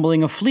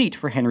assembling a fleet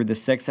for Henry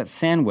VI at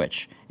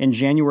Sandwich in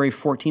January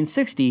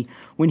 1460,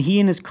 when he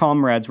and his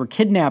comrades were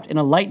kidnapped in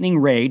a lightning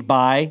raid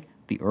by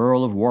the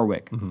Earl of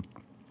Warwick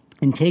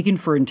and taken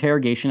for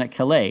interrogation at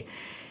Calais.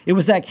 It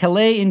was at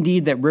Calais,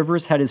 indeed, that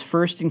Rivers had his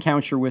first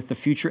encounter with the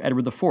future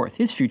Edward IV,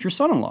 his future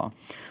son-in-law.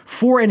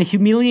 For a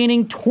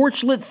humiliating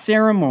torchlit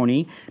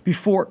ceremony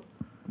before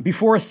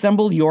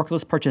assembled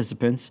Yorklist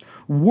participants,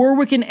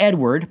 Warwick and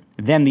Edward,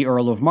 then the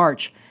Earl of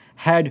March,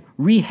 had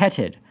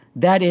reheted,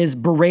 that is,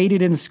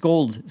 berated and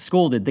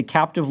scolded the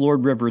captive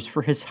Lord Rivers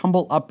for his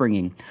humble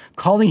upbringing,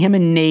 calling him a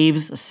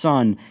knave's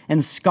son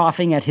and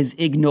scoffing at his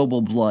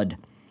ignoble blood.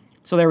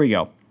 So there we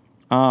go.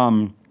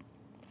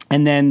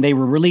 And then they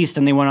were released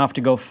and they went off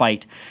to go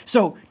fight.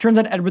 So turns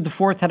out Edward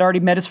IV had already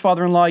met his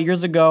father-in-law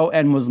years ago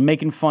and was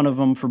making fun of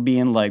him for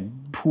being like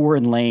poor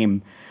and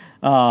lame.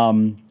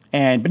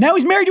 But now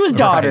he's married to his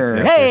daughter.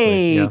 yeah, Hey,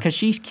 seriously, yeah. because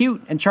she's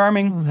cute and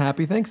charming.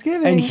 Happy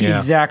Thanksgiving. And Yeah.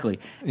 exactly.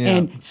 Yeah.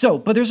 And so,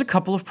 but there's a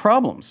couple of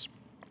problems.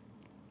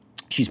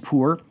 She's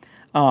poor.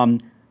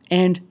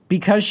 And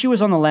because she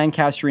was on the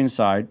Lancastrian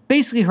side,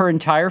 basically her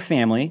entire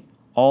family,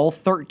 all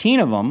 13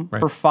 of them,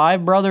 Right. her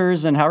 5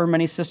 brothers and however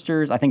many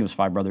sisters, I think it was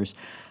 5 brothers,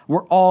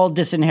 were all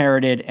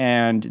disinherited,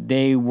 and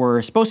they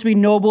were supposed to be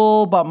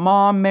noble, but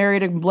mom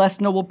married a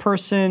less noble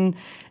person,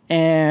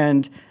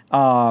 and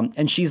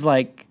she's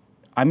like,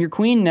 I'm your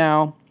queen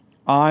now.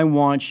 I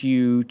want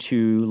you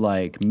to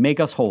like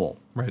make us whole.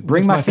 Right.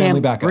 Bring Lift my my family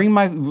family back up.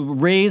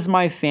 raise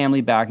my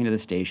family back into the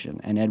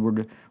station. And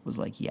Edward was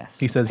like, yes.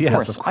 He says, of yes.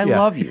 course, I yeah.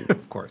 love you.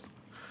 Of course.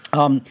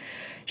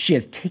 She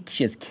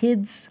has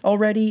kids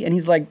already, and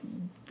he's like,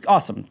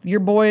 awesome. Your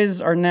boys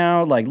are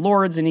now like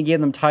lords, and he gave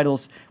them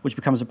titles, which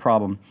becomes a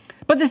problem.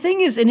 But the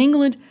thing is, in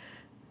England,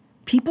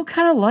 people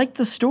kind of like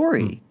the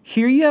story.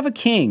 Here you have a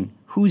king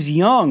who's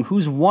young,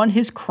 who's won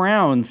his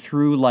crown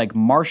through like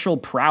martial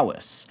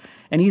prowess,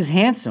 and he's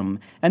handsome,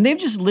 and they've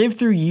just lived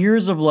through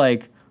years of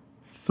like,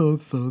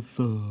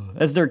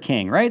 as their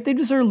king, right? They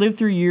just sort of lived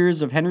through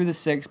years of Henry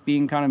VI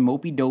being kind of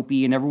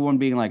mopey-dopey and everyone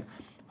being like,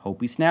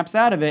 hope he snaps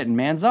out of it and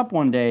mans up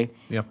one day.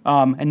 Yep.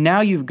 And now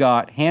you've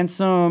got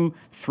handsome,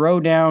 throw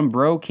down,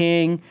 bro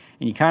king,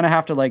 and you kind of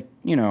have to like,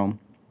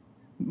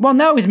 well,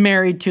 now he's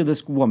married to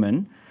this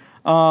woman,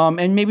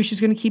 and maybe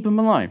she's going to keep him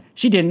alive.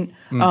 She didn't.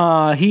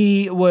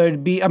 He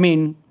would be,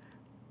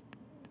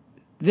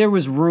 there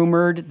was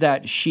rumored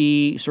that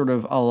she sort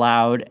of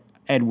allowed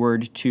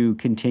Edward to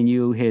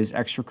continue his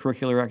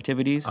extracurricular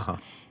activities, just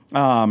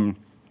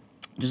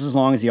as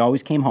long as he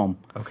always came home.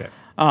 Okay.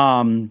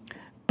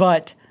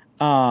 But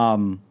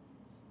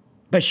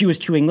she was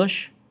too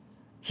English.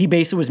 He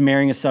basically was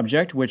marrying a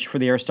subject, which for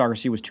the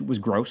aristocracy was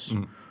gross.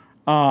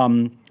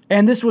 And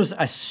this was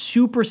a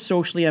super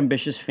socially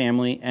ambitious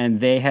family,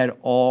 and they had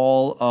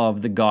all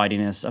of the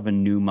gaudiness of a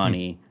new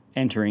money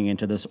entering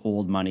into this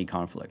old money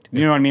conflict.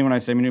 You know what I mean when I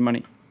say new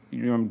money?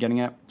 You know what I'm getting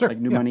at? Sure. Like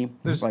new yeah. money?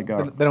 There's- Like,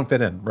 they don't fit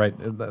in, right?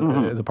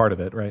 As a part of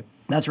it, right?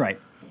 that's right.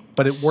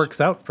 But it works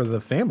out for the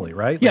family,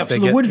 right? Yeah, Like so they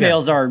the get-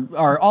 Woodvales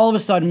are all of a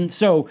sudden.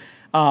 So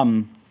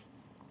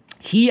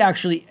he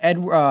actually,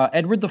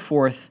 Edward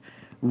IV,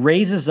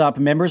 raises up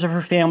members of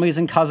her families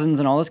and cousins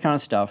and all this kind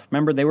of stuff.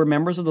 Remember, they were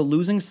members of the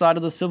losing side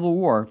of the Civil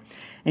War.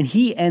 And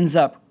he ends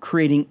up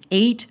creating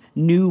 8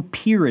 new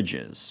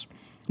peerages.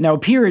 Now, a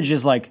peerage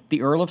is like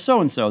the Earl of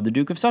so-and-so, the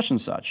Duke of such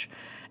and such.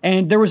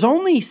 And there was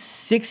only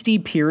 60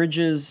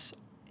 peerages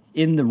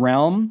in the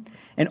realm,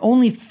 and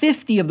only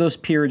 50 of those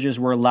peerages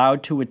were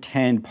allowed to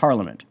attend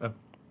Parliament,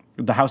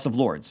 the House of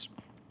Lords.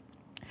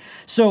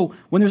 So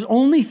when there's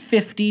only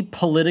 50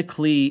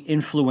 politically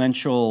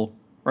influential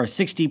or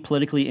 60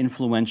 politically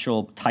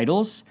influential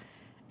titles,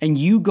 and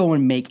you go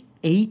and make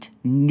 8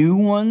 new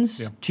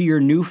ones to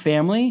your new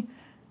family,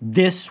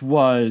 this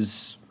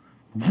was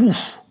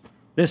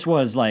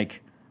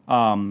like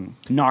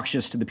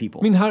noxious to the people.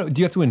 I mean, do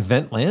you have to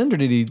invent land, or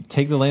did he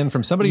take the land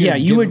from somebody? Yeah, or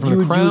you give would, it from you the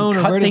would, you crown, would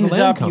or cut where does the things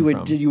land up. come from?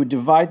 You would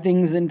divide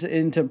things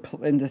into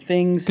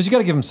things. Because you got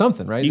to give him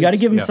something, right? You got to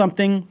give him yeah.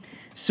 something.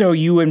 So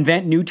you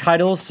invent new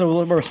titles. So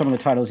what were some of the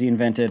titles he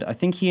invented? I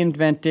think he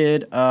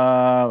invented,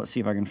 let's see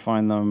if I can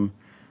find them.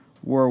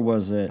 Where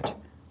was it?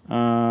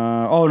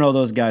 Oh, no,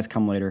 those guys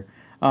come later.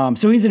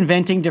 So he's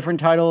inventing different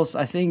titles.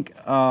 I think,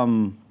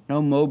 no,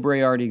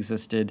 Mowbray already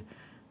existed.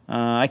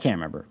 I can't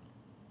remember.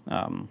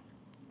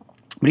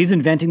 But he's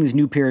inventing these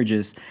new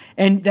peerages.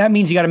 And that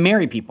means you got to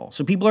marry people.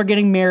 So people are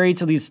getting married.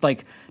 So these,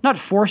 like, not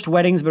forced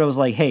weddings, but it was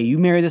like, hey, you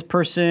marry this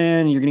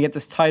person, you're going to get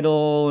this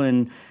title.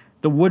 And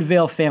the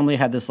Woodvale family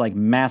had this, like,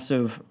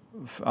 massive,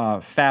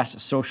 fast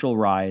social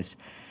rise.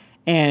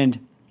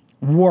 And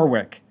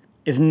Warwick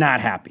is not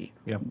happy.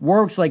 Yep.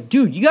 Warwick's like,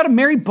 dude, you got to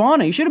marry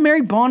Bona. You should have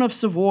married Bona of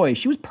Savoy.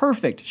 She was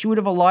perfect. She would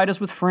have allied us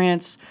with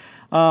France.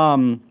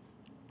 Isabel,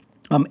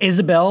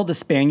 the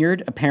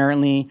Spaniard,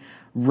 apparently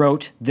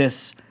wrote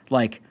this,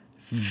 like,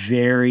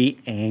 very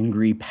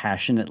angry,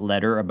 passionate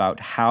letter about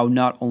how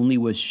not only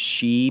was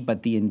she,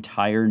 but the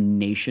entire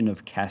nation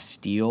of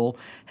Castile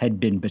had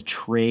been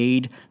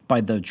betrayed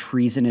by the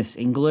treasonous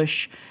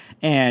English,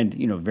 and,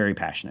 very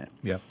passionate.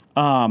 Yeah.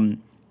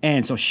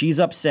 And so she's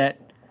upset.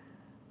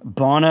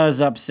 Bona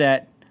is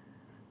upset.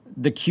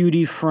 The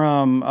cutie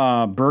from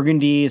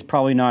Burgundy is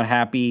probably not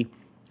happy.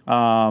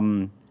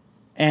 And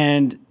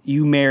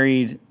you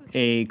married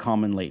a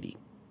common lady.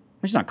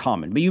 Which is not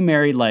common, but you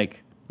married,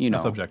 like, A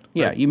subject.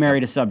 Yeah, Right. you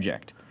married a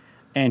subject.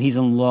 And he's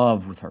in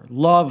love with her.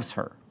 Loves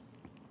her.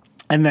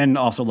 And then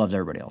also loves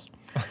everybody else.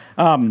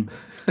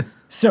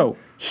 So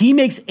he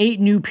makes 8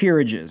 new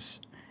peerages.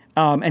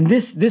 And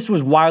this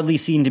was widely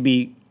seen to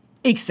be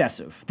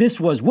excessive. This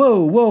was,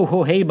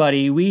 whoa, hey,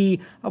 buddy,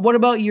 what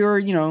about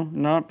your,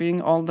 not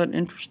being all that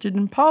interested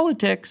in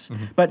politics?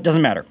 Mm-hmm. But it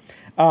doesn't matter.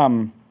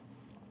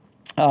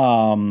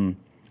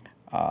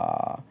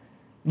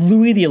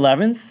 Louis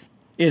XI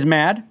is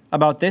mad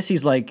about this.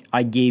 He's like,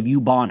 I gave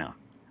you Bona,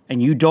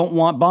 and you don't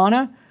want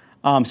Bona?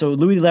 So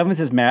Louis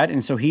XI is mad,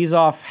 and so he's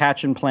off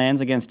hatching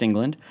plans against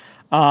England.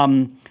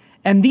 And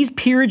these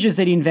peerages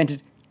that he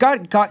invented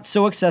got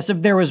so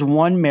excessive. There was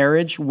one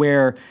marriage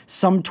where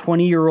some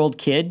 20-year-old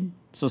kid,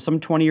 so some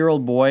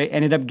 20-year-old boy,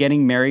 ended up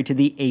getting married to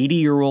the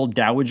 80-year-old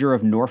Dowager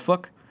of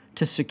Norfolk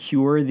to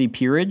secure the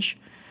peerage.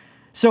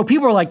 So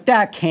people are like,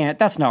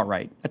 that's not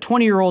right. A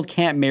 20-year-old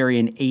can't marry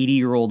an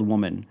 80-year-old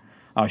woman.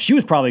 She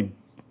was probably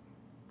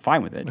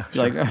fine with it.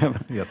 Sure. Like,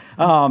 Yes.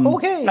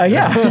 Okay.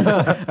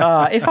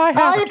 if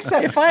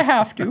I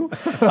have to.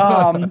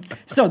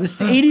 So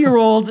this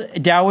 80-year-old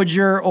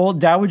old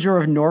dowager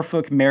of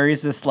Norfolk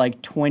marries this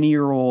like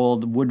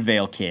 20-year-old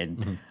Woodvale kid.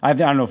 Mm-hmm. I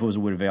don't know if it was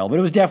Woodvale, but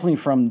it was definitely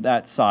from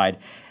that side.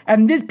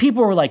 And these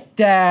people were like,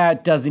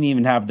 that doesn't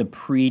even have the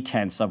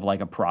pretense of like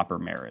a proper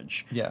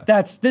marriage. Yeah.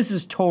 This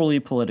is totally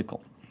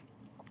political.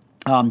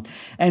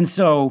 And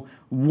so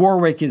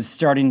Warwick is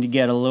starting to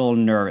get a little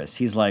nervous.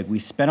 He's like, we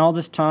spent all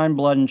this time,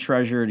 blood, and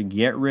treasure to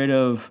get rid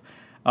of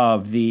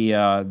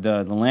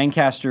the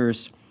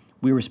Lancasters.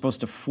 We were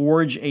supposed to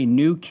forge a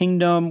new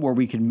kingdom where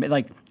we could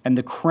and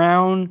the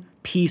crown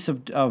piece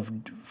of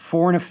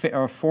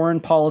foreign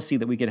policy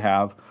that we could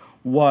have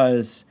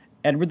was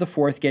Edward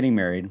IV getting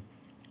married.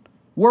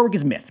 Warwick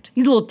is miffed.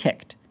 He's a little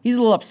ticked. He's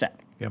a little upset.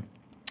 Yep.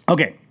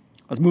 Okay,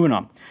 let's move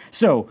on.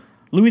 So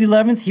Louis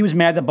XI, he was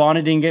mad that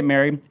Bonnet didn't get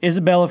married.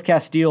 Isabel of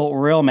Castile,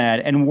 real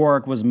mad, and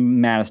Warwick was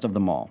maddest of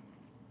them all.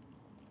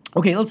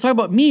 Okay, let's talk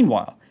about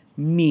meanwhile.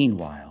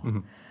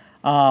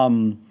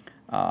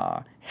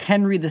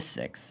 Henry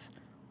VI,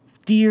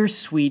 dear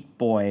sweet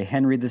boy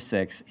Henry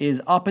VI,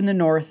 is up in the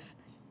north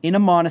in a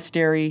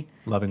monastery,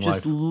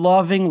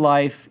 loving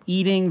life,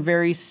 eating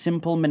very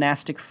simple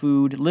monastic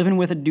food, living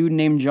with a dude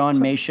named John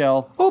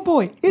Mayshell. Oh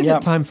boy, is it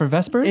time for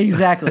Vespers?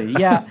 Exactly,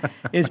 yeah.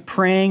 Is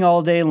praying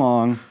all day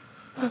long.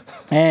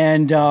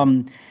 And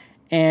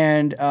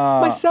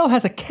my cell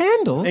has a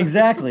candle.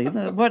 Exactly.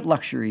 What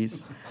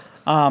luxuries.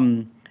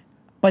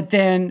 But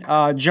then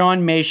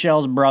John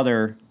Mayshell's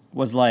brother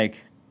was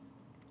like,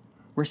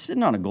 we're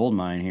sitting on a gold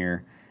mine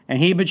here. And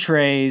he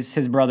betrays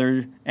his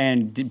brother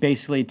and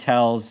basically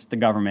tells the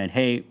government,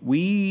 hey,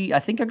 I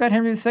think I got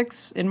Henry VI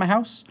in my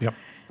house. Yep.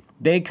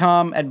 They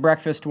come at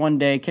breakfast one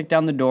day, kick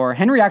down the door.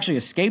 Henry actually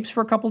escapes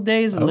for a couple of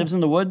days and lives in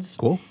the woods.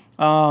 Cool.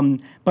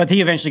 But he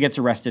eventually gets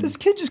arrested. This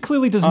kid just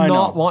clearly does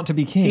not want to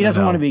be king. He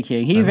doesn't want to be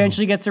king. He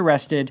eventually gets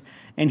arrested,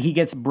 and he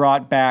gets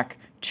brought back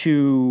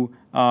to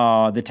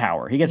the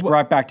Tower. He gets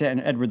brought back to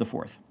Edward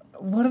IV.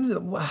 What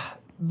are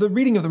the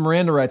reading of the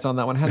Miranda rights on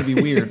that one had to be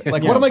weird.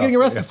 Like, what am I getting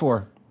arrested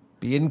for?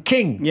 Being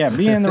king. Yeah,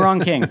 being the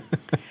wrong king.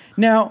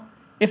 Now,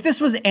 if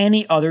this was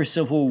any other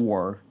civil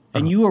war,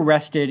 and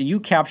you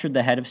captured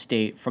the head of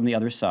state from the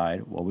other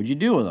side, what would you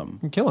do with him?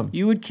 Kill him.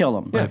 You would kill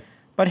him. Yeah.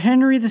 But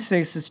Henry VI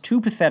is too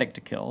pathetic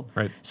to kill.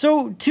 Right.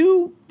 So,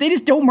 they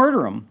just don't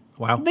murder him.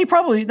 Wow.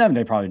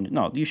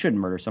 No, you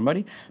shouldn't murder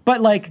somebody.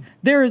 But like,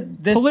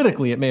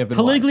 politically, it may have been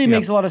politically, wise. it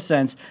makes a lot of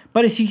sense.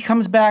 But if he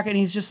comes back and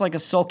he's just like a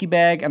sulky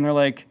bag, and they're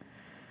like,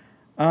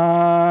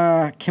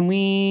 can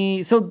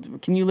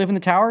you live in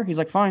the tower? He's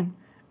like, fine.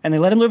 And they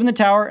let him live in the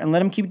tower and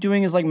let him keep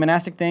doing his like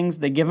monastic things.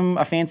 They give him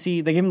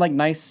like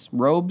nice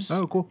robes.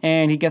 Oh, cool.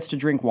 And he gets to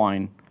drink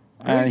wine.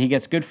 And he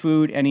gets good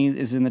food, and he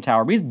is in the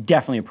tower. But he's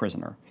definitely a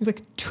prisoner. He's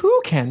like,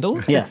 2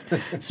 candles? Yes.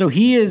 So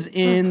he is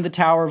in the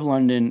Tower of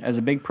London as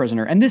a big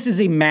prisoner. And this is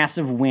a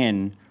massive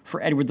win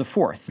for Edward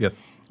IV. Yes.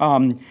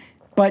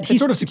 But he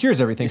sort of secures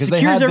everything, because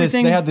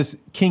they had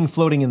this king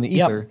floating in the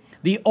ether. Yep.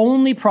 The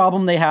only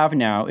problem they have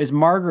now is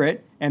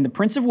Margaret and the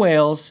Prince of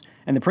Wales.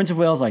 And the Prince of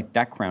Wales, like,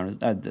 that crown,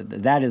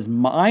 that is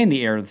mine,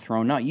 the heir to the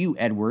throne, not you,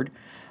 Edward.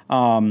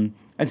 And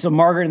so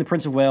Margaret and the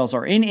Prince of Wales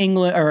are in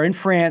England, or in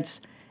France.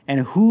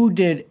 And who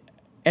did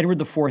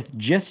Edward IV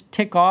just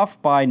tick off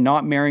by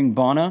not marrying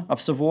Bona of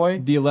Savoy?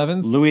 The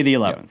 11th? Louis the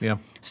 11th. Yeah.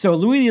 So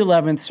Louis the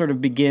 11th sort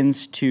of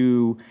begins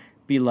to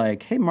be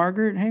like, hey,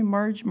 Margaret, hey,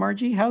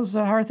 Margie, how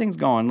are things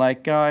going?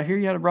 Like, I hear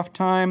you had a rough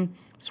time.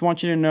 Just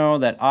want you to know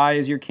that I,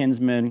 as your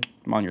kinsman,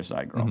 I'm on your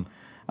side, girl. Mm-hmm.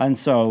 And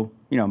so,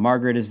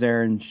 Margaret is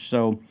there, and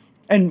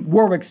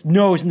Warwick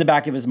knows in the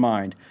back of his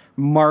mind,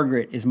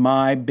 Margaret is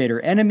my bitter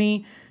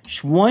enemy.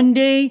 One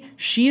day,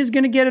 she is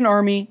going to get an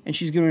army, and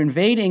she's going to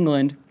invade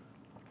England,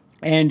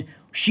 and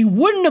she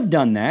wouldn't have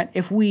done that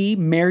if we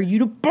married you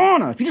to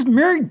Bona. If you just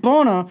married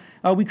Bona,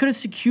 we could have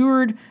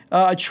secured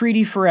a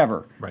treaty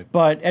forever. Right.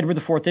 But Edward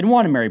IV didn't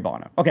want to marry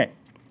Bona. Okay,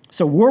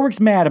 so Warwick's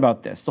mad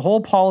about this. The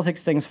whole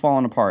politics thing's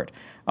falling apart.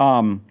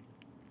 But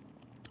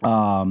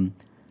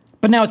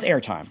now it's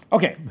airtime.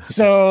 Okay,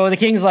 so the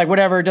king's like,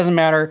 whatever, it doesn't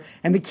matter.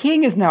 And the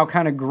king is now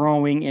kind of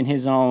growing in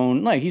his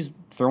own, like, he's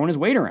throwing his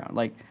weight around.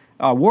 Like,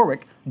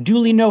 Warwick,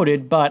 duly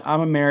noted, but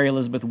I'm a Mary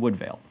Elizabeth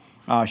Woodvale.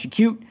 She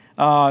cute.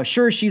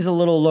 Sure, she's a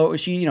little low.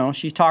 She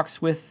talks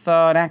with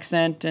an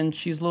accent, and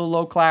she's a little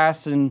low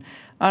class, and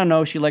I don't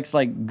know. She likes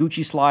like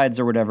Gucci slides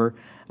or whatever.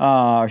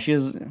 She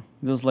has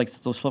those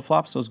flip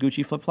flops, those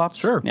Gucci flip flops.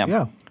 Sure.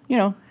 Yeah.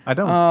 I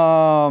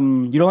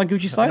don't. You don't like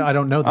Gucci slides? I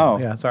don't know them. Oh.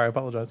 Yeah. Sorry. I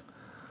apologize.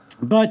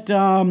 But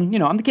I'm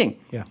the king.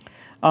 Yeah.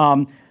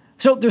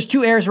 So there's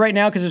 2 heirs right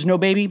now because there's no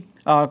baby,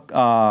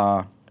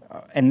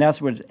 and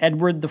that's what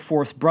Edward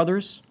IV's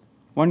brothers.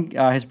 One,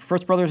 his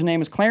first brother's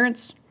name is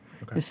Clarence.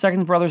 His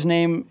second brother's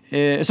name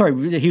is,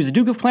 he was a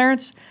Duke of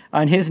Clarence,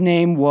 and his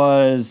name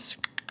was,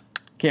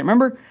 can't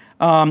remember.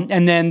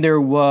 And then there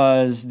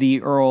was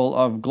the Earl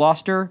of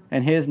Gloucester,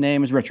 and his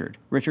name is Richard.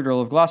 Richard,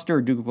 Earl of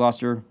Gloucester, Duke of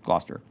Gloucester,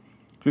 Gloucester.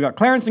 So we got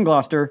Clarence and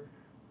Gloucester.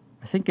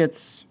 I think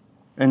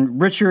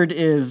and Richard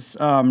is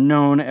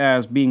known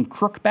as being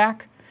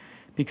crookback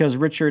because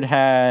Richard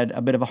had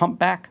a bit of a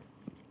humpback,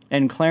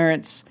 and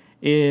Clarence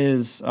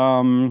is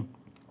pretty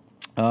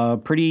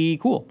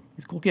cool.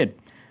 He's a cool kid.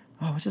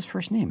 Oh, what's his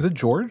first name? Is it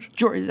George?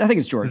 George, I think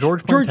it's George.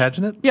 George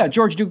Plantagenet? Yeah,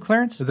 George Duke of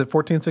Clarence. Is it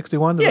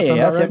 1461?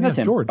 Yeah, that's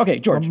him. George. Okay,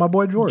 George. My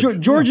boy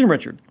George. George and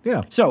Richard.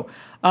 Yeah. So,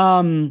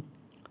 the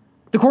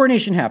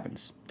coronation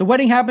happens. The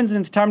wedding happens, and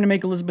it's time to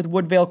make Elizabeth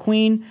Woodvale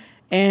queen.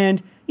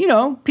 And,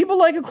 people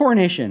like a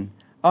coronation.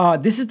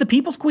 This is the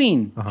people's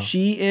queen.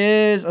 She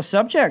is a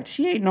subject.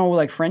 She ain't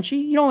no, Frenchie.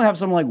 You don't have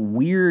some,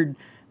 weird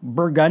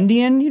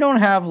Burgundian. You don't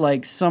have,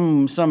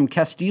 some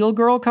Castile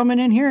girl coming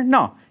in here.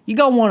 No, you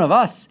got one of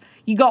us.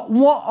 You got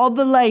one of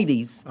the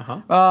ladies.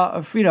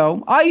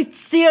 I used to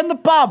see her in the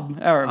pub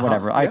or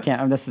whatever. Yeah. I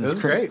can't. This is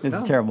great. This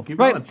is terrible. Keep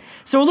right. going.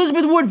 So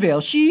Elizabeth Woodvale,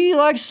 she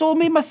sold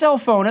me my cell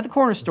phone at the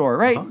corner store.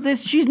 Right.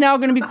 She's now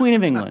going to be Queen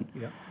of England.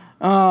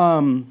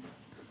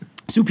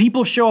 So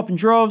people show up in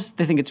droves.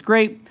 They think it's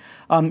great.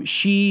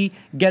 She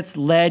gets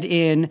led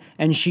in,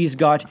 and she's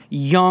got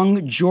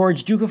young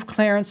George, Duke of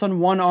Clarence, on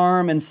one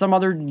arm, and some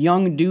other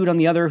young dude on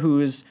the other.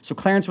 So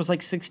Clarence was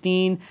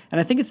 16,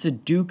 and I think it's the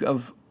Duke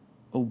of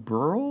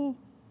O'Burl?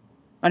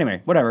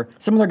 Anyway, whatever.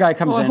 Some other guy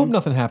comes in. I hope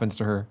nothing happens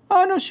to her.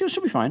 Oh, no, she'll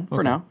be fine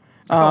for now.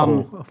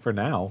 For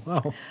now.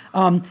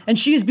 Oh. And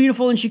she is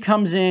beautiful, and she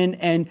comes in,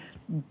 and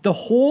the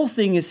whole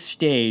thing is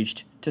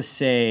staged to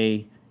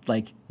say,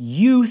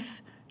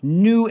 youth,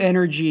 new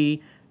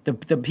energy.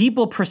 The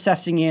people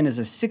processing in is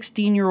a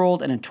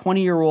 16-year-old and a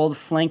 20-year-old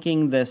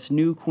flanking this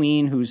new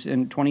queen who's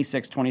in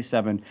 26,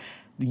 27.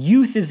 The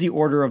youth is the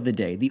order of the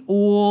day. The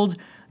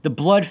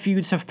blood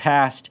feuds have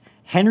passed.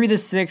 Henry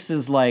VI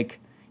is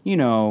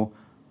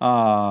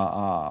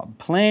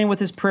playing with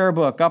his prayer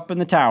book up in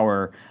the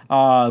tower.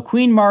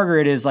 Queen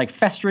Margaret is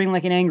festering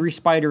like an angry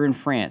spider in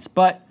France.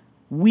 But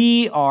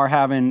these are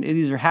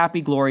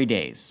happy glory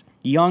days.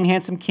 Young,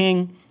 handsome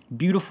king,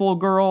 beautiful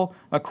girl,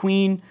 a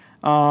queen.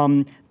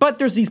 But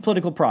there's these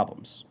political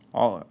problems.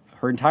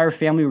 Her entire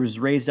family was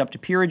raised up to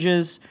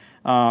peerages.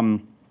 But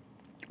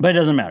it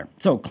doesn't matter.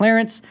 So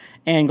Clarence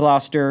and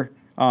Gloucester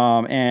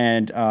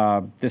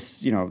and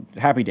this,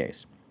 happy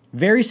days.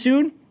 Very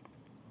soon,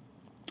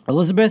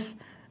 Elizabeth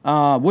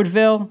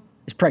Woodvale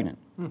is pregnant.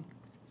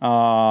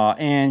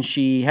 And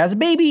she has a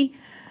baby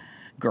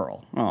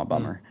girl. Oh,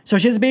 bummer. So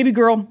she has a baby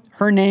girl.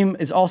 Her name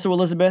is also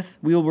Elizabeth.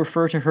 We will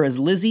refer to her as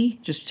Lizzie,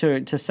 just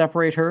to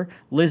separate her.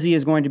 Lizzie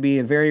is going to be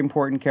a very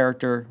important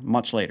character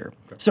much later.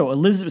 Okay.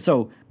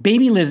 So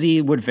baby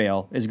Lizzie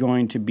Woodvale is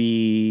going to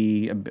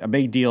be a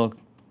big deal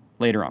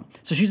later on.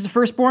 So she's the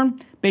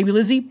firstborn, baby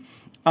Lizzie.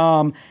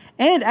 And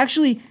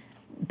actually,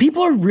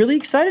 people are really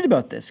excited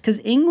about this because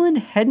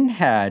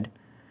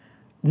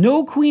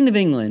no Queen of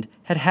England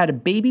had a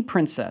baby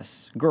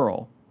princess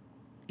girl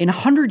in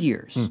 100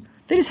 years.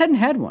 They just hadn't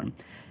had one.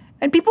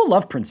 And people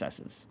love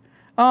princesses.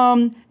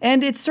 And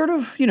it's sort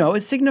of,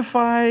 it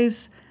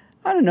signifies,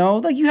 I don't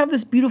know, you have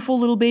this beautiful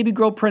little baby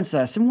girl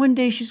princess, and one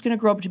day she's going to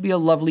grow up to be a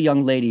lovely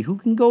young lady who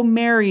can go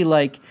marry,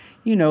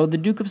 the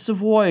Duke of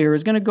Savoy, or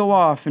is going to go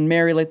off and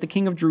marry, the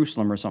King of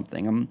Jerusalem or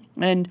something.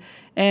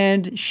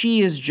 And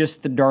she is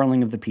just the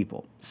darling of the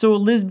people. So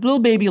little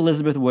baby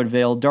Elizabeth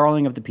Woodvale,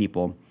 darling of the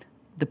people,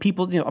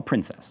 a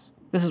princess.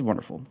 This is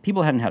wonderful.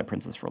 People hadn't had a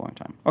princess for a long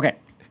time. Okay.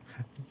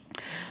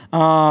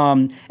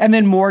 And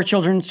then more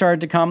children started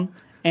to come,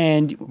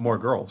 and more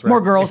girls, right? More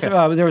girls.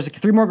 There was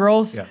 3 more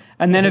girls,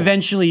 and then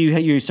eventually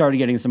you started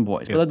getting some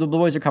boys. Yes. But the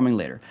boys are coming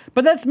later.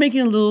 But that's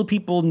making little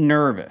people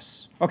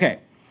nervous. Okay.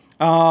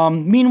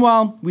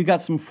 Meanwhile, we got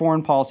some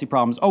foreign policy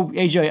problems. Oh,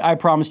 AJ, I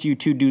promised you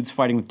 2 dudes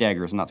fighting with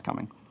daggers, and that's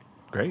coming.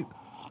 Great.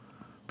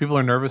 People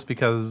are nervous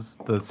because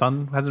the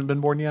son hasn't been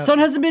born yet? Son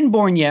hasn't been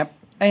born yet.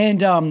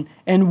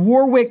 And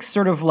Warwick's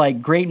sort of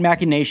great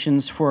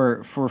machinations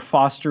for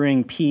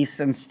fostering peace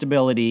and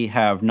stability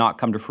have not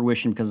come to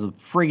fruition because of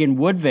friggin'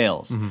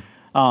 Woodvales.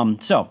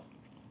 So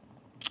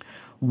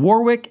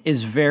Warwick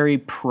is very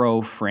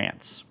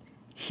pro-France.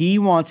 He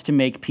wants to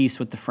make peace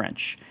with the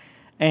French.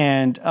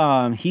 And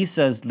he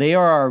says they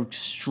are our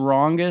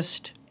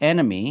strongest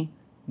enemy.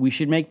 We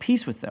should make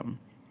peace with them.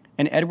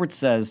 And Edward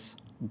says,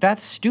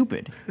 that's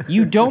stupid.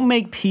 You don't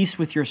make peace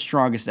with your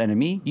strongest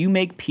enemy. You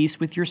make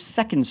peace with your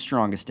second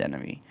strongest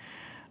enemy.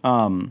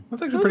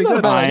 That's actually pretty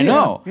good. I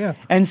know. Yeah.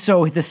 And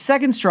so the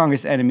second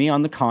strongest enemy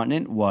on the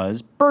continent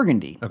was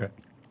Burgundy. Okay.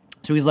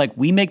 So he's like,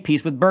 we make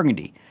peace with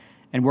Burgundy.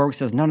 And Warwick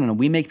says, no,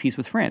 we make peace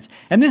with France.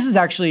 And this is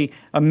actually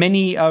so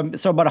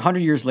about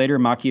 100 years later,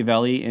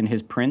 Machiavelli in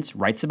his Prince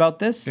writes about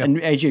this. Yep. And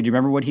AJ, do you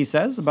remember what he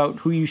says about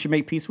who you should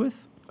make peace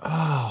with?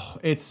 Oh,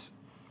 it's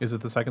Is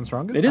it the second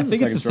strongest? It is. I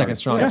think it's the second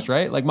strongest,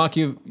 right? Like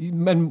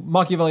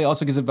Machiavelli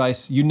also gives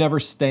advice: you never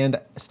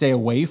stay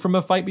away from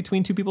a fight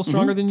between two people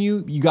stronger than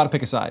you. You got to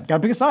pick a side. Got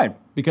to pick a side.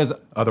 Because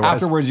Otherwise-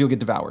 afterwards you'll get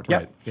devoured. Yep.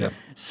 Right. Yes.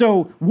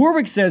 So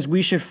Warwick says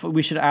we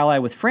should ally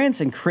with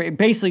France and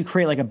basically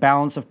create like a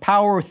balance of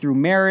power through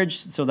marriage,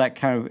 so that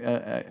kind of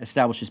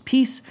establishes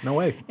peace. No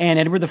way. And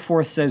Edward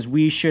IV says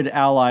we should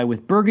ally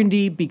with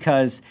Burgundy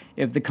because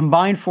if the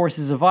combined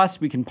forces of us,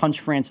 we can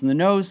punch France in the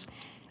nose.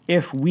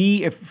 If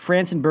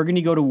France and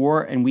Burgundy go to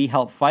war and we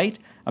help fight,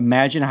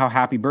 imagine how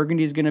happy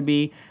Burgundy is going to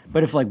be.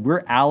 But if like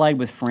we're allied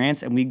with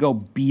France and we go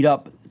beat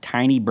up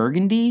tiny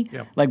Burgundy,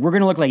 Yep. like we're going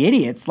to look like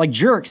idiots, like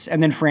jerks,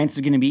 and then France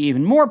is going to be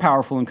even more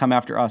powerful and come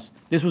after us.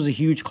 This was a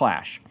huge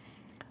clash.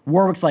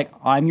 Warwick's like,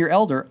 I'm your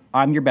elder,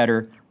 I'm your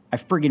better, I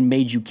friggin'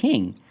 made you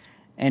king.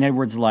 And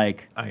Edward's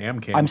like, I am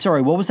king. I'm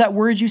sorry, what was that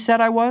word you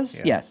said I was?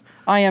 Yeah. Yes,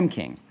 I am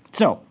king.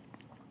 So,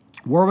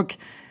 Warwick,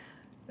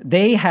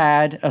 they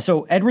had,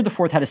 so Edward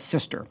IV had a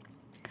sister.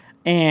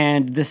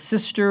 And the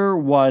sister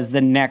was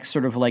the next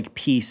sort of like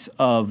piece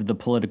of the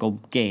political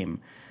game.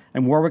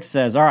 And Warwick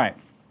says, all right,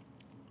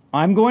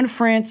 I'm going to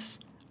France.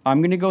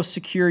 I'm going to go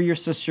secure your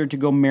sister to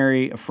go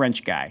marry a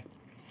French guy.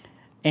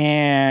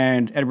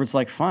 And Edward's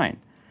like, fine.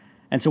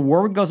 And so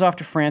Warwick goes off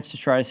to France to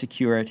try to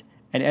secure it.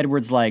 And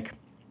Edward's like,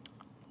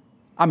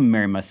 I'm going to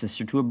marry my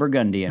sister to a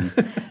Burgundian.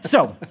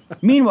 So,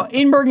 meanwhile,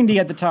 in Burgundy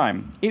at the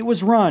time, it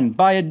was run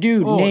by a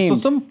dude named... so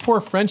some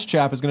poor French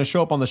chap is going to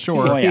show up on the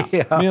shore, Oh, yeah.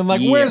 being like,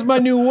 Yeah. "Where's my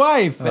new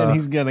wife?" And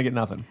he's going to get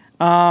nothing.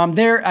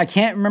 I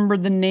can't remember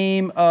the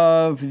name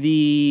of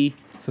the...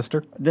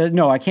 Sister?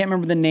 I can't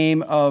remember the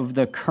name of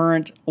the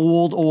current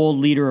old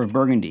leader of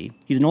Burgundy.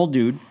 He's an old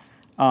dude,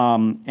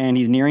 and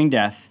he's nearing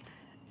death.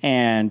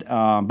 And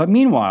but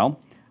meanwhile,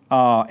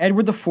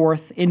 Edward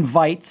IV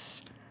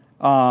invites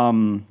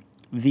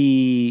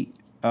the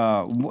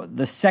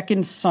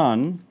second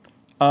son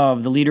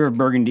of the leader of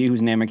Burgundy,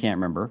 whose name I can't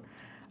remember,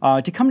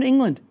 to come to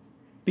England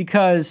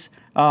because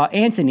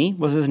Anthony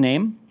was his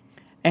name.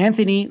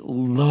 Anthony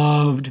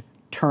loved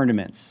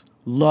tournaments,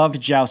 loved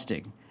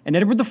jousting. And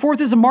Edward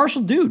IV is a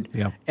martial dude.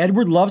 Yeah.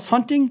 Edward loves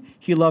hunting.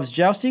 He loves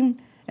jousting.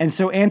 And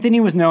so Anthony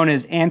was known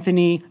as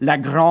Anthony le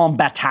Grand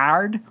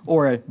Bâtard,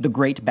 or the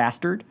Great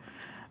Bastard.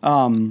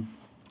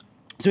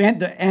 So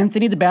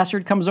Anthony the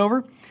Bastard comes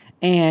over,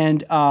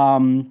 and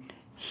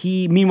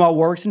meanwhile,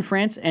 Warwick's in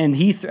France, and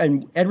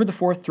and Edward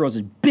IV throws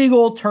a big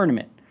old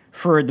tournament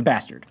for the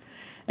Bastard.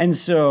 And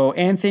so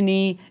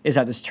Anthony is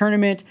at this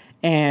tournament,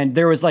 and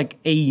there was like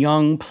a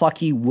young,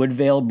 plucky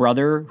Woodvale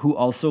brother who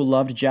also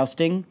loved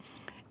jousting.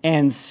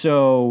 And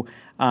so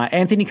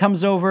Anthony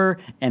comes over,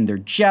 and they're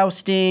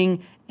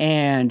jousting,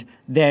 and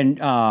then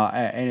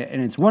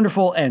and it's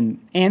wonderful. And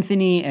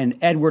Anthony and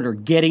Edward are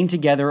getting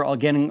together, all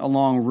getting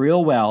along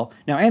real well.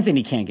 Now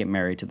Anthony can't get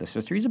married to the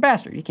sister; he's a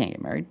bastard. He can't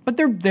get married, but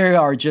they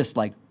are just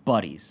like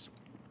buddies,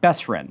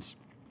 best friends.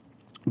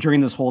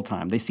 During this whole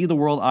time, they see the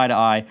world eye to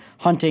eye,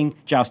 hunting,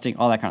 jousting,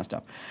 all that kind of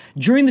stuff.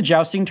 During the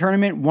jousting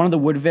tournament, one of the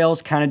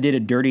Woodvales kind of did a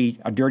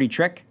dirty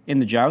trick in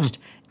the joust,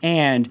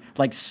 and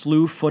like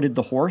slew-footed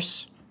the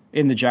horse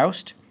in the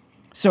joust.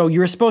 So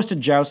you're supposed to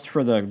joust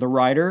for the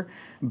rider,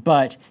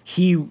 but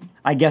he,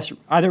 I guess,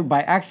 either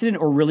by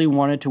accident or really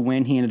wanted to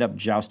win, he ended up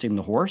jousting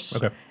the horse.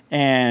 Okay.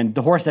 And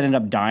the horse ended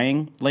up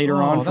dying later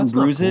on from that's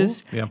not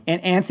bruises. cool. Yeah.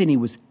 And Anthony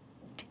was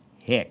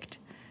ticked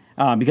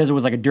because it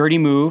was like a dirty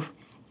move,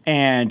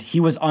 and he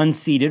was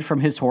unseated from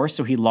his horse,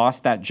 so he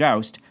lost that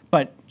joust,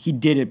 but he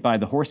did it by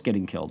the horse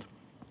getting killed.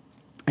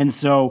 And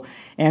so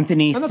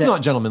Anthony And that's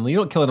not gentlemanly. You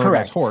don't kill another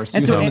guy's Correct. horse.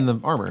 And You so hit him in An-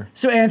 the armor.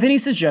 So Anthony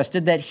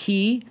suggested that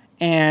he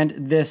and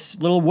this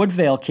little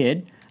Woodvale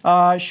kid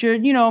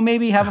should,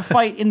 maybe have a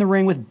fight in the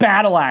ring with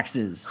battle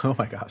axes. Oh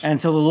my gosh. And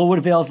so the little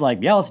Woodvale's like,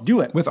 yeah, let's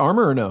do it. With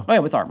armor or no? Oh, yeah,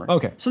 with armor.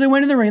 Okay. So they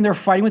went in the ring, they were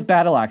fighting with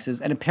battle axes,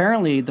 and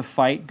apparently the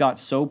fight got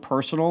so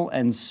personal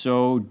and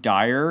so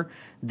dire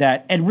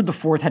that Edward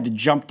IV had to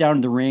jump down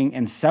to the ring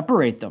and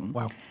separate them.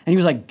 Wow. And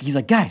he's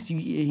like, guys,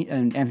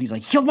 and Anthony's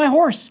like, he killed my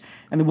horse.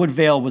 And the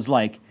Woodvale was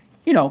like,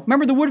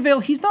 remember the Woodvale,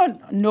 he's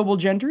not noble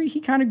gentry. He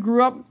kind of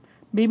grew up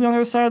maybe on the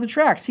other side of the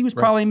tracks. He was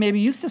probably maybe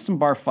used to some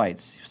bar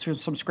fights,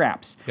 some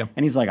scraps. Yep.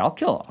 And he's like, I'll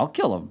kill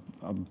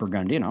a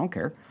Burgundian, I don't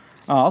care.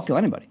 I'll kill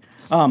anybody.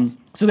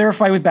 So they were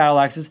fighting with battle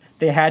axes.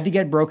 They had to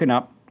get broken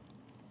up.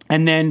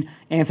 And then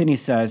Anthony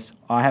says,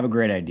 I have a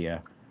great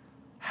idea.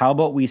 How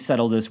about we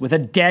settle this with a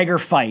dagger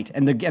fight?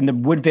 And the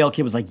Woodvale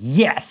kid was like,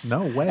 yes.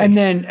 No way. And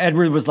then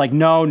Edward was like,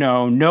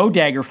 no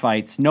dagger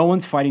fights. No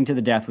one's fighting to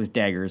the death with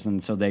daggers.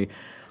 And so they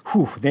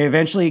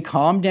eventually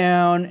calmed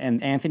down,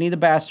 and Anthony the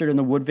Bastard and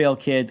the Woodvale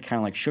kid kind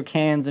of like shook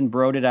hands and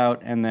broed it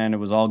out, and then it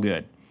was all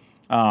good.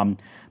 But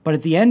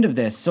at the end of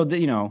this, so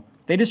that,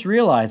 they just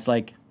realized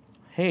like,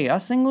 hey,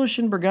 us English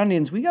and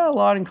Burgundians, we got a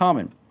lot in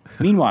common.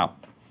 Meanwhile,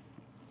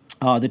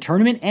 the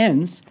tournament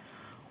ends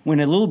when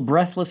a little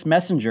breathless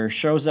messenger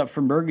shows up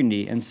from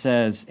Burgundy and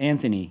says,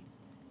 Anthony,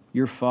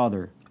 your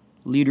father,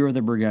 leader of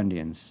the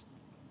Burgundians,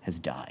 has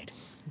died.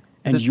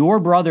 And your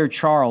brother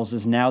Charles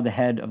is now the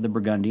head of the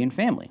Burgundian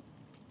family,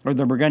 or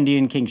the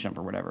Burgundian kingship,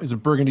 or whatever. Is a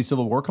Burgundy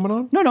Civil War coming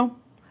on? No.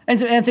 And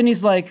so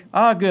Anthony's like,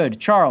 good.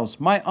 Charles,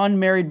 my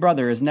unmarried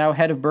brother, is now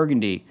head of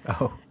Burgundy.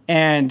 Oh.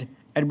 And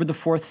Edward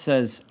IV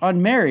says,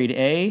 unmarried,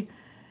 eh?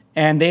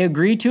 And they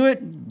agree to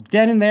it.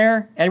 Then and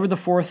there, Edward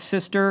IV's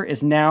sister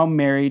is now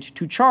married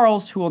to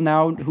Charles, who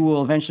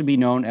will eventually be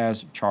known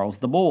as Charles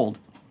the Bold.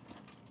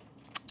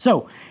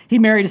 So he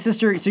married his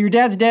sister. So your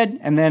dad's dead,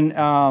 and then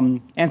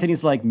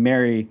Anthony's like,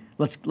 Mary,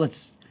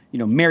 let's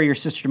marry your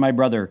sister to my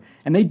brother,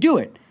 and they do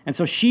it. And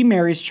so she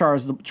marries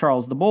Charles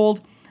the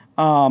Bold,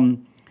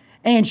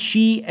 and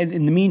she,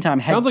 in the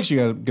meantime, sounds like she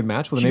got a good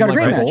match with a she name got a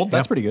like great the match. Bold.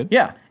 That's pretty good.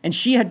 Yeah, and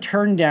she had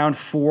turned down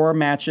 4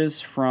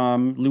 matches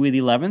from Louis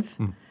XI.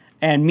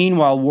 And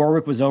meanwhile,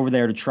 Warwick was over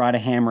there to try to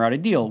hammer out a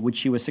deal,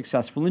 which he was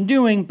successful in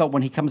doing. But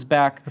when he comes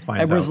back,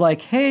 Edward's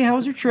like, hey, how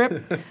was your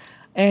trip?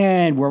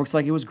 And Warwick's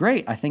like, it was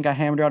great. I think I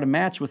hammered out a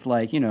match with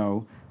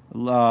Francois,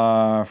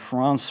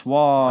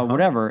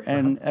 whatever.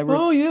 And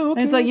Edward's, okay. and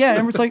he's like, yeah. And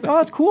Edward's like, oh,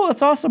 that's cool.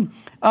 That's awesome.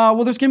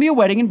 Well, there's going to be a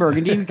wedding in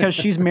Burgundy because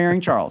she's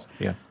marrying Charles.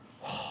 Yeah.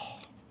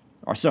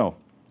 Or so,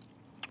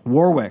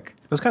 Warwick.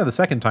 That's kind of the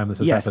second time this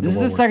has happened. Yes, this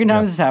is the second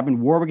time this has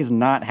happened. Warwick is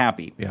not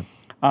happy. Yeah.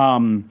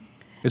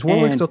 Is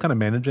Warwick still kind of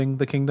managing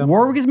the kingdom?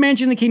 Warwick is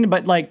managing the kingdom,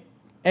 but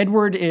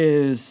Edward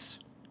is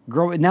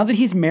growing now that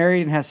he's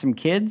married and has some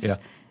kids,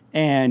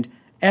 and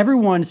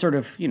everyone sort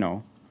of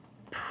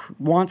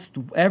wants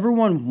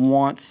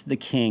the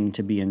king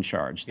to be in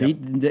charge.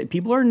 Yep.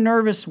 People are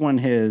nervous when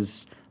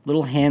his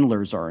little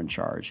handlers are in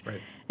charge,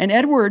 right. And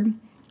Edward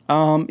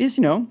is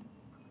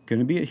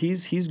gonna be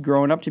he's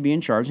growing up to be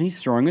in charge, and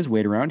he's throwing his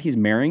weight around. He's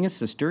marrying his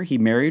sister. He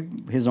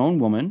married his own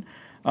woman.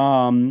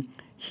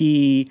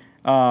 He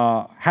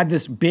had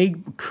this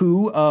big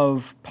coup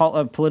of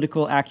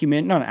political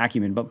acumen, not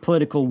acumen, but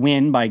political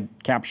win by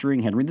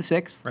capturing Henry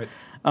VI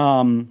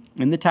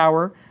in the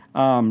Tower.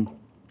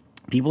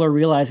 People are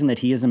realizing that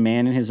he is a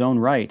man in his own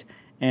right.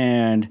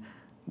 And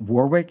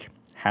Warwick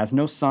has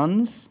no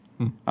sons.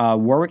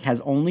 Warwick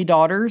has only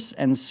daughters.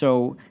 And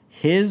so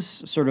his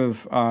sort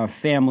of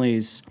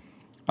family's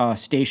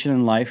station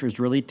in life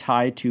is really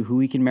tied to who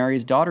he can marry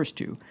his daughters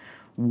to.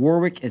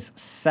 Warwick is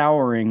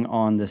souring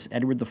on this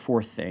Edward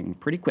IV thing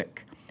pretty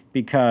quick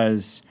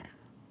because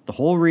the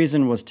whole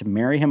reason was to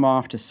marry him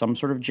off to some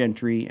sort of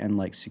gentry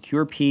and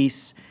secure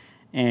peace,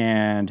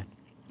 and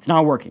it's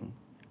not working.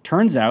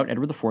 Turns out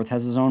Edward IV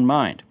has his own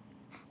mind.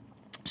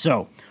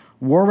 So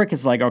Warwick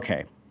is like,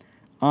 okay,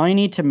 I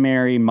need to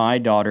marry my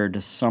daughter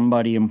to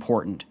somebody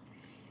important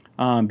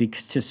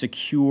because to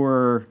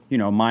secure,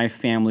 my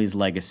family's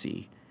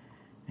legacy.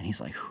 And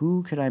he's like,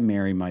 who could I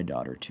marry my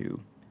daughter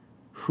to?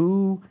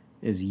 Who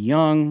is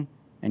young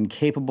and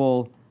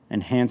capable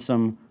and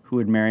handsome who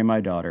would marry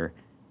my daughter?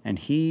 And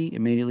he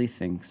immediately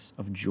thinks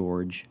of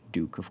George,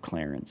 Duke of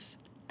Clarence,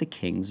 the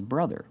king's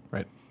brother.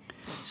 Right.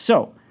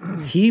 So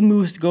he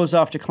goes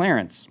off to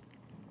Clarence,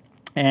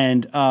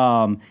 and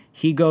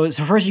he goes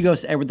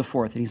to Edward IV,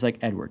 and he's like,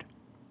 Edward,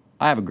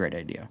 I have a great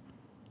idea.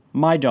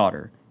 My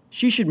daughter,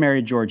 she should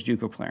marry George,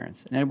 Duke of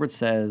Clarence. And Edward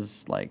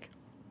says,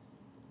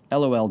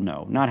 LOL,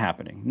 no, not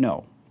happening.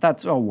 No.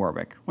 That's,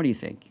 Warwick, what do you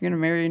think? You're going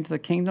to marry into the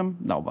kingdom?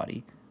 No,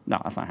 buddy. No,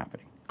 that's not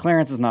happening.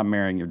 Clarence is not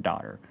marrying your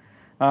daughter.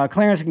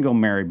 Clarence can go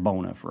marry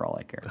Bona for all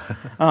I care.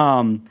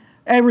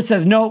 Edward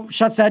says no,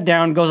 shuts that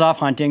down, goes off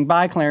hunting.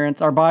 Bye,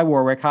 Clarence, or bye,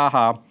 Warwick,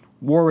 haha.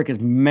 Warwick is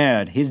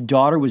mad. His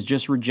daughter was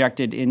just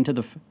rejected into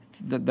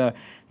the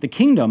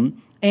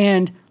kingdom,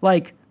 and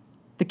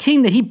the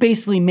king that he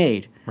basically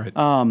made. Right.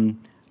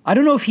 I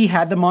don't know if he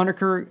had the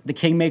moniker the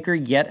Kingmaker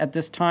yet at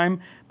this time,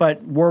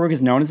 but Warwick is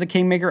known as the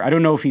Kingmaker. I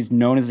don't know if he's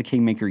known as the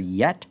Kingmaker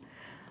yet,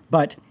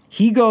 but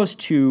he goes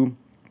to,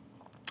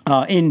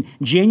 in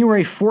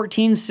January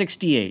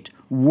 1468,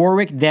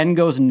 Warwick then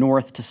goes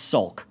north to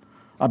sulk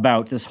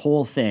about this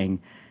whole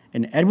thing,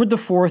 and Edward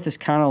IV is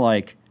kind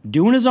of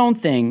doing his own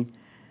thing.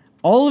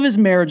 All of his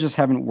marriages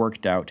haven't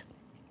worked out.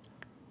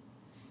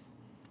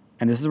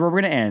 And this is where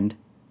we're going to end.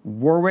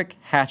 Warwick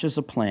hatches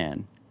a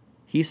plan.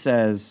 He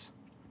says,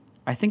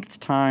 I think it's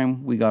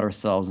time we got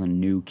ourselves a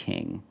new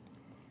king.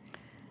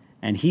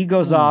 And he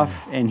goes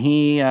off and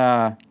he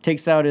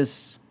takes out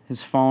his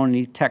phone and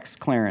he texts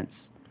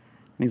Clarence.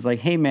 And he's like,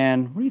 hey,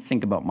 man, what do you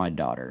think about my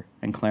daughter?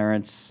 And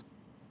Clarence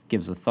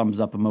gives a thumbs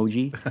up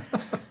emoji.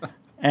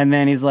 And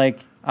then he's like,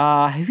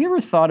 have you ever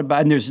thought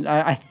about, and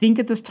I think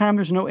at this time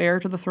there's no heir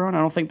to the throne. I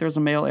don't think there's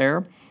a male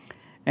heir.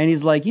 And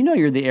he's like,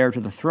 you're the heir to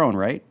the throne,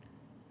 right?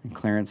 And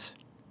Clarence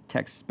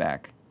texts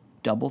back,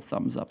 double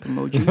thumbs up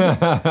emoji.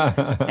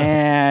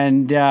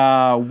 And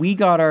we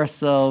got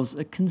ourselves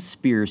a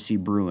conspiracy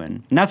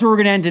brewing. And that's where we're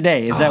going to end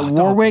today, is that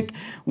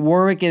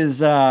Warwick is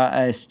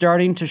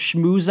starting to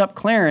schmooze up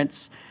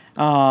Clarence.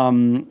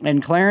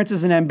 And Clarence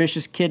is an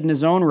ambitious kid in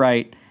his own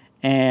right.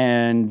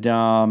 And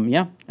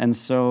and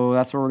so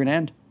that's where we're going to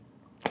end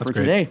for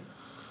today.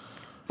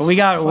 But we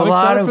got a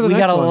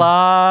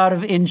lot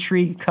of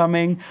intrigue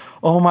coming.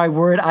 Oh my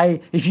word!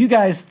 If you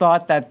guys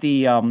thought that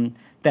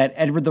that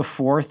Edward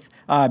IV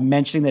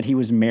mentioning that he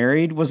was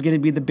married was going to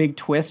be the big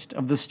twist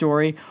of the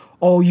story,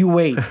 Oh, you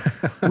wait.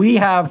 We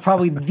have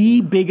probably the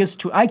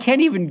biggest I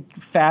can't even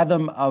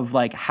fathom of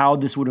like how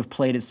this would have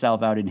played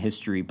itself out in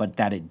history, but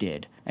that it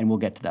did. And we'll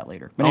get to that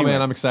later. But anyway.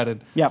 Man, I'm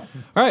excited. Yep.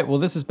 All right, well,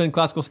 this has been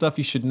Classical Stuff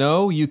You Should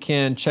Know. You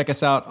can check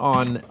us out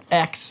on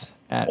X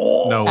at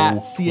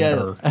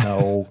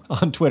CL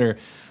on Twitter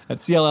at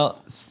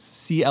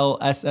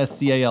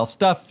CLSSCAL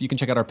stuff. You can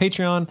check out our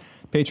Patreon,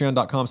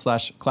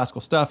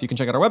 patreon.com/classical stuff. You can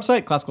check out our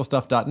website,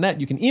 classicalstuff.net.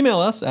 You can email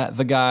us at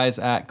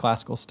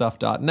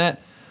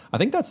theguys@classicalstuff.net. I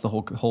think that's the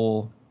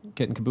whole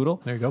kit and caboodle.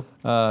 There you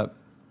go.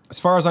 As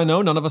far as I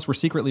know, none of us were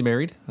secretly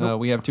married.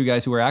 We have 2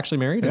 guys who are actually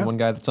married and 1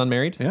 guy that's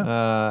unmarried.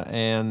 Yeah.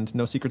 And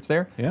no secrets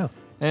there. Yeah.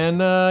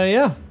 And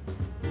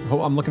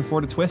I'm looking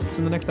forward to twists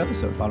in the next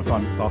episode. A lot of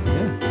fun. Awesome.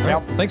 Yeah.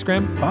 All right. Thanks,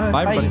 Graeme. Bye.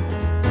 Bye, everybody.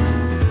 Bye.